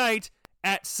 Again, tonight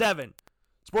at 7.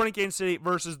 Sporting Kansas City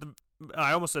versus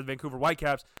I almost said Vancouver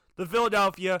Whitecaps, the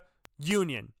Philadelphia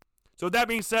Union. So with that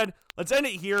being said, let's end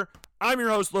it here. I'm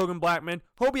your host, Logan Blackman.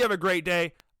 Hope you have a great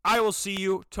day. I will see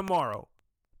you tomorrow.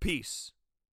 Peace.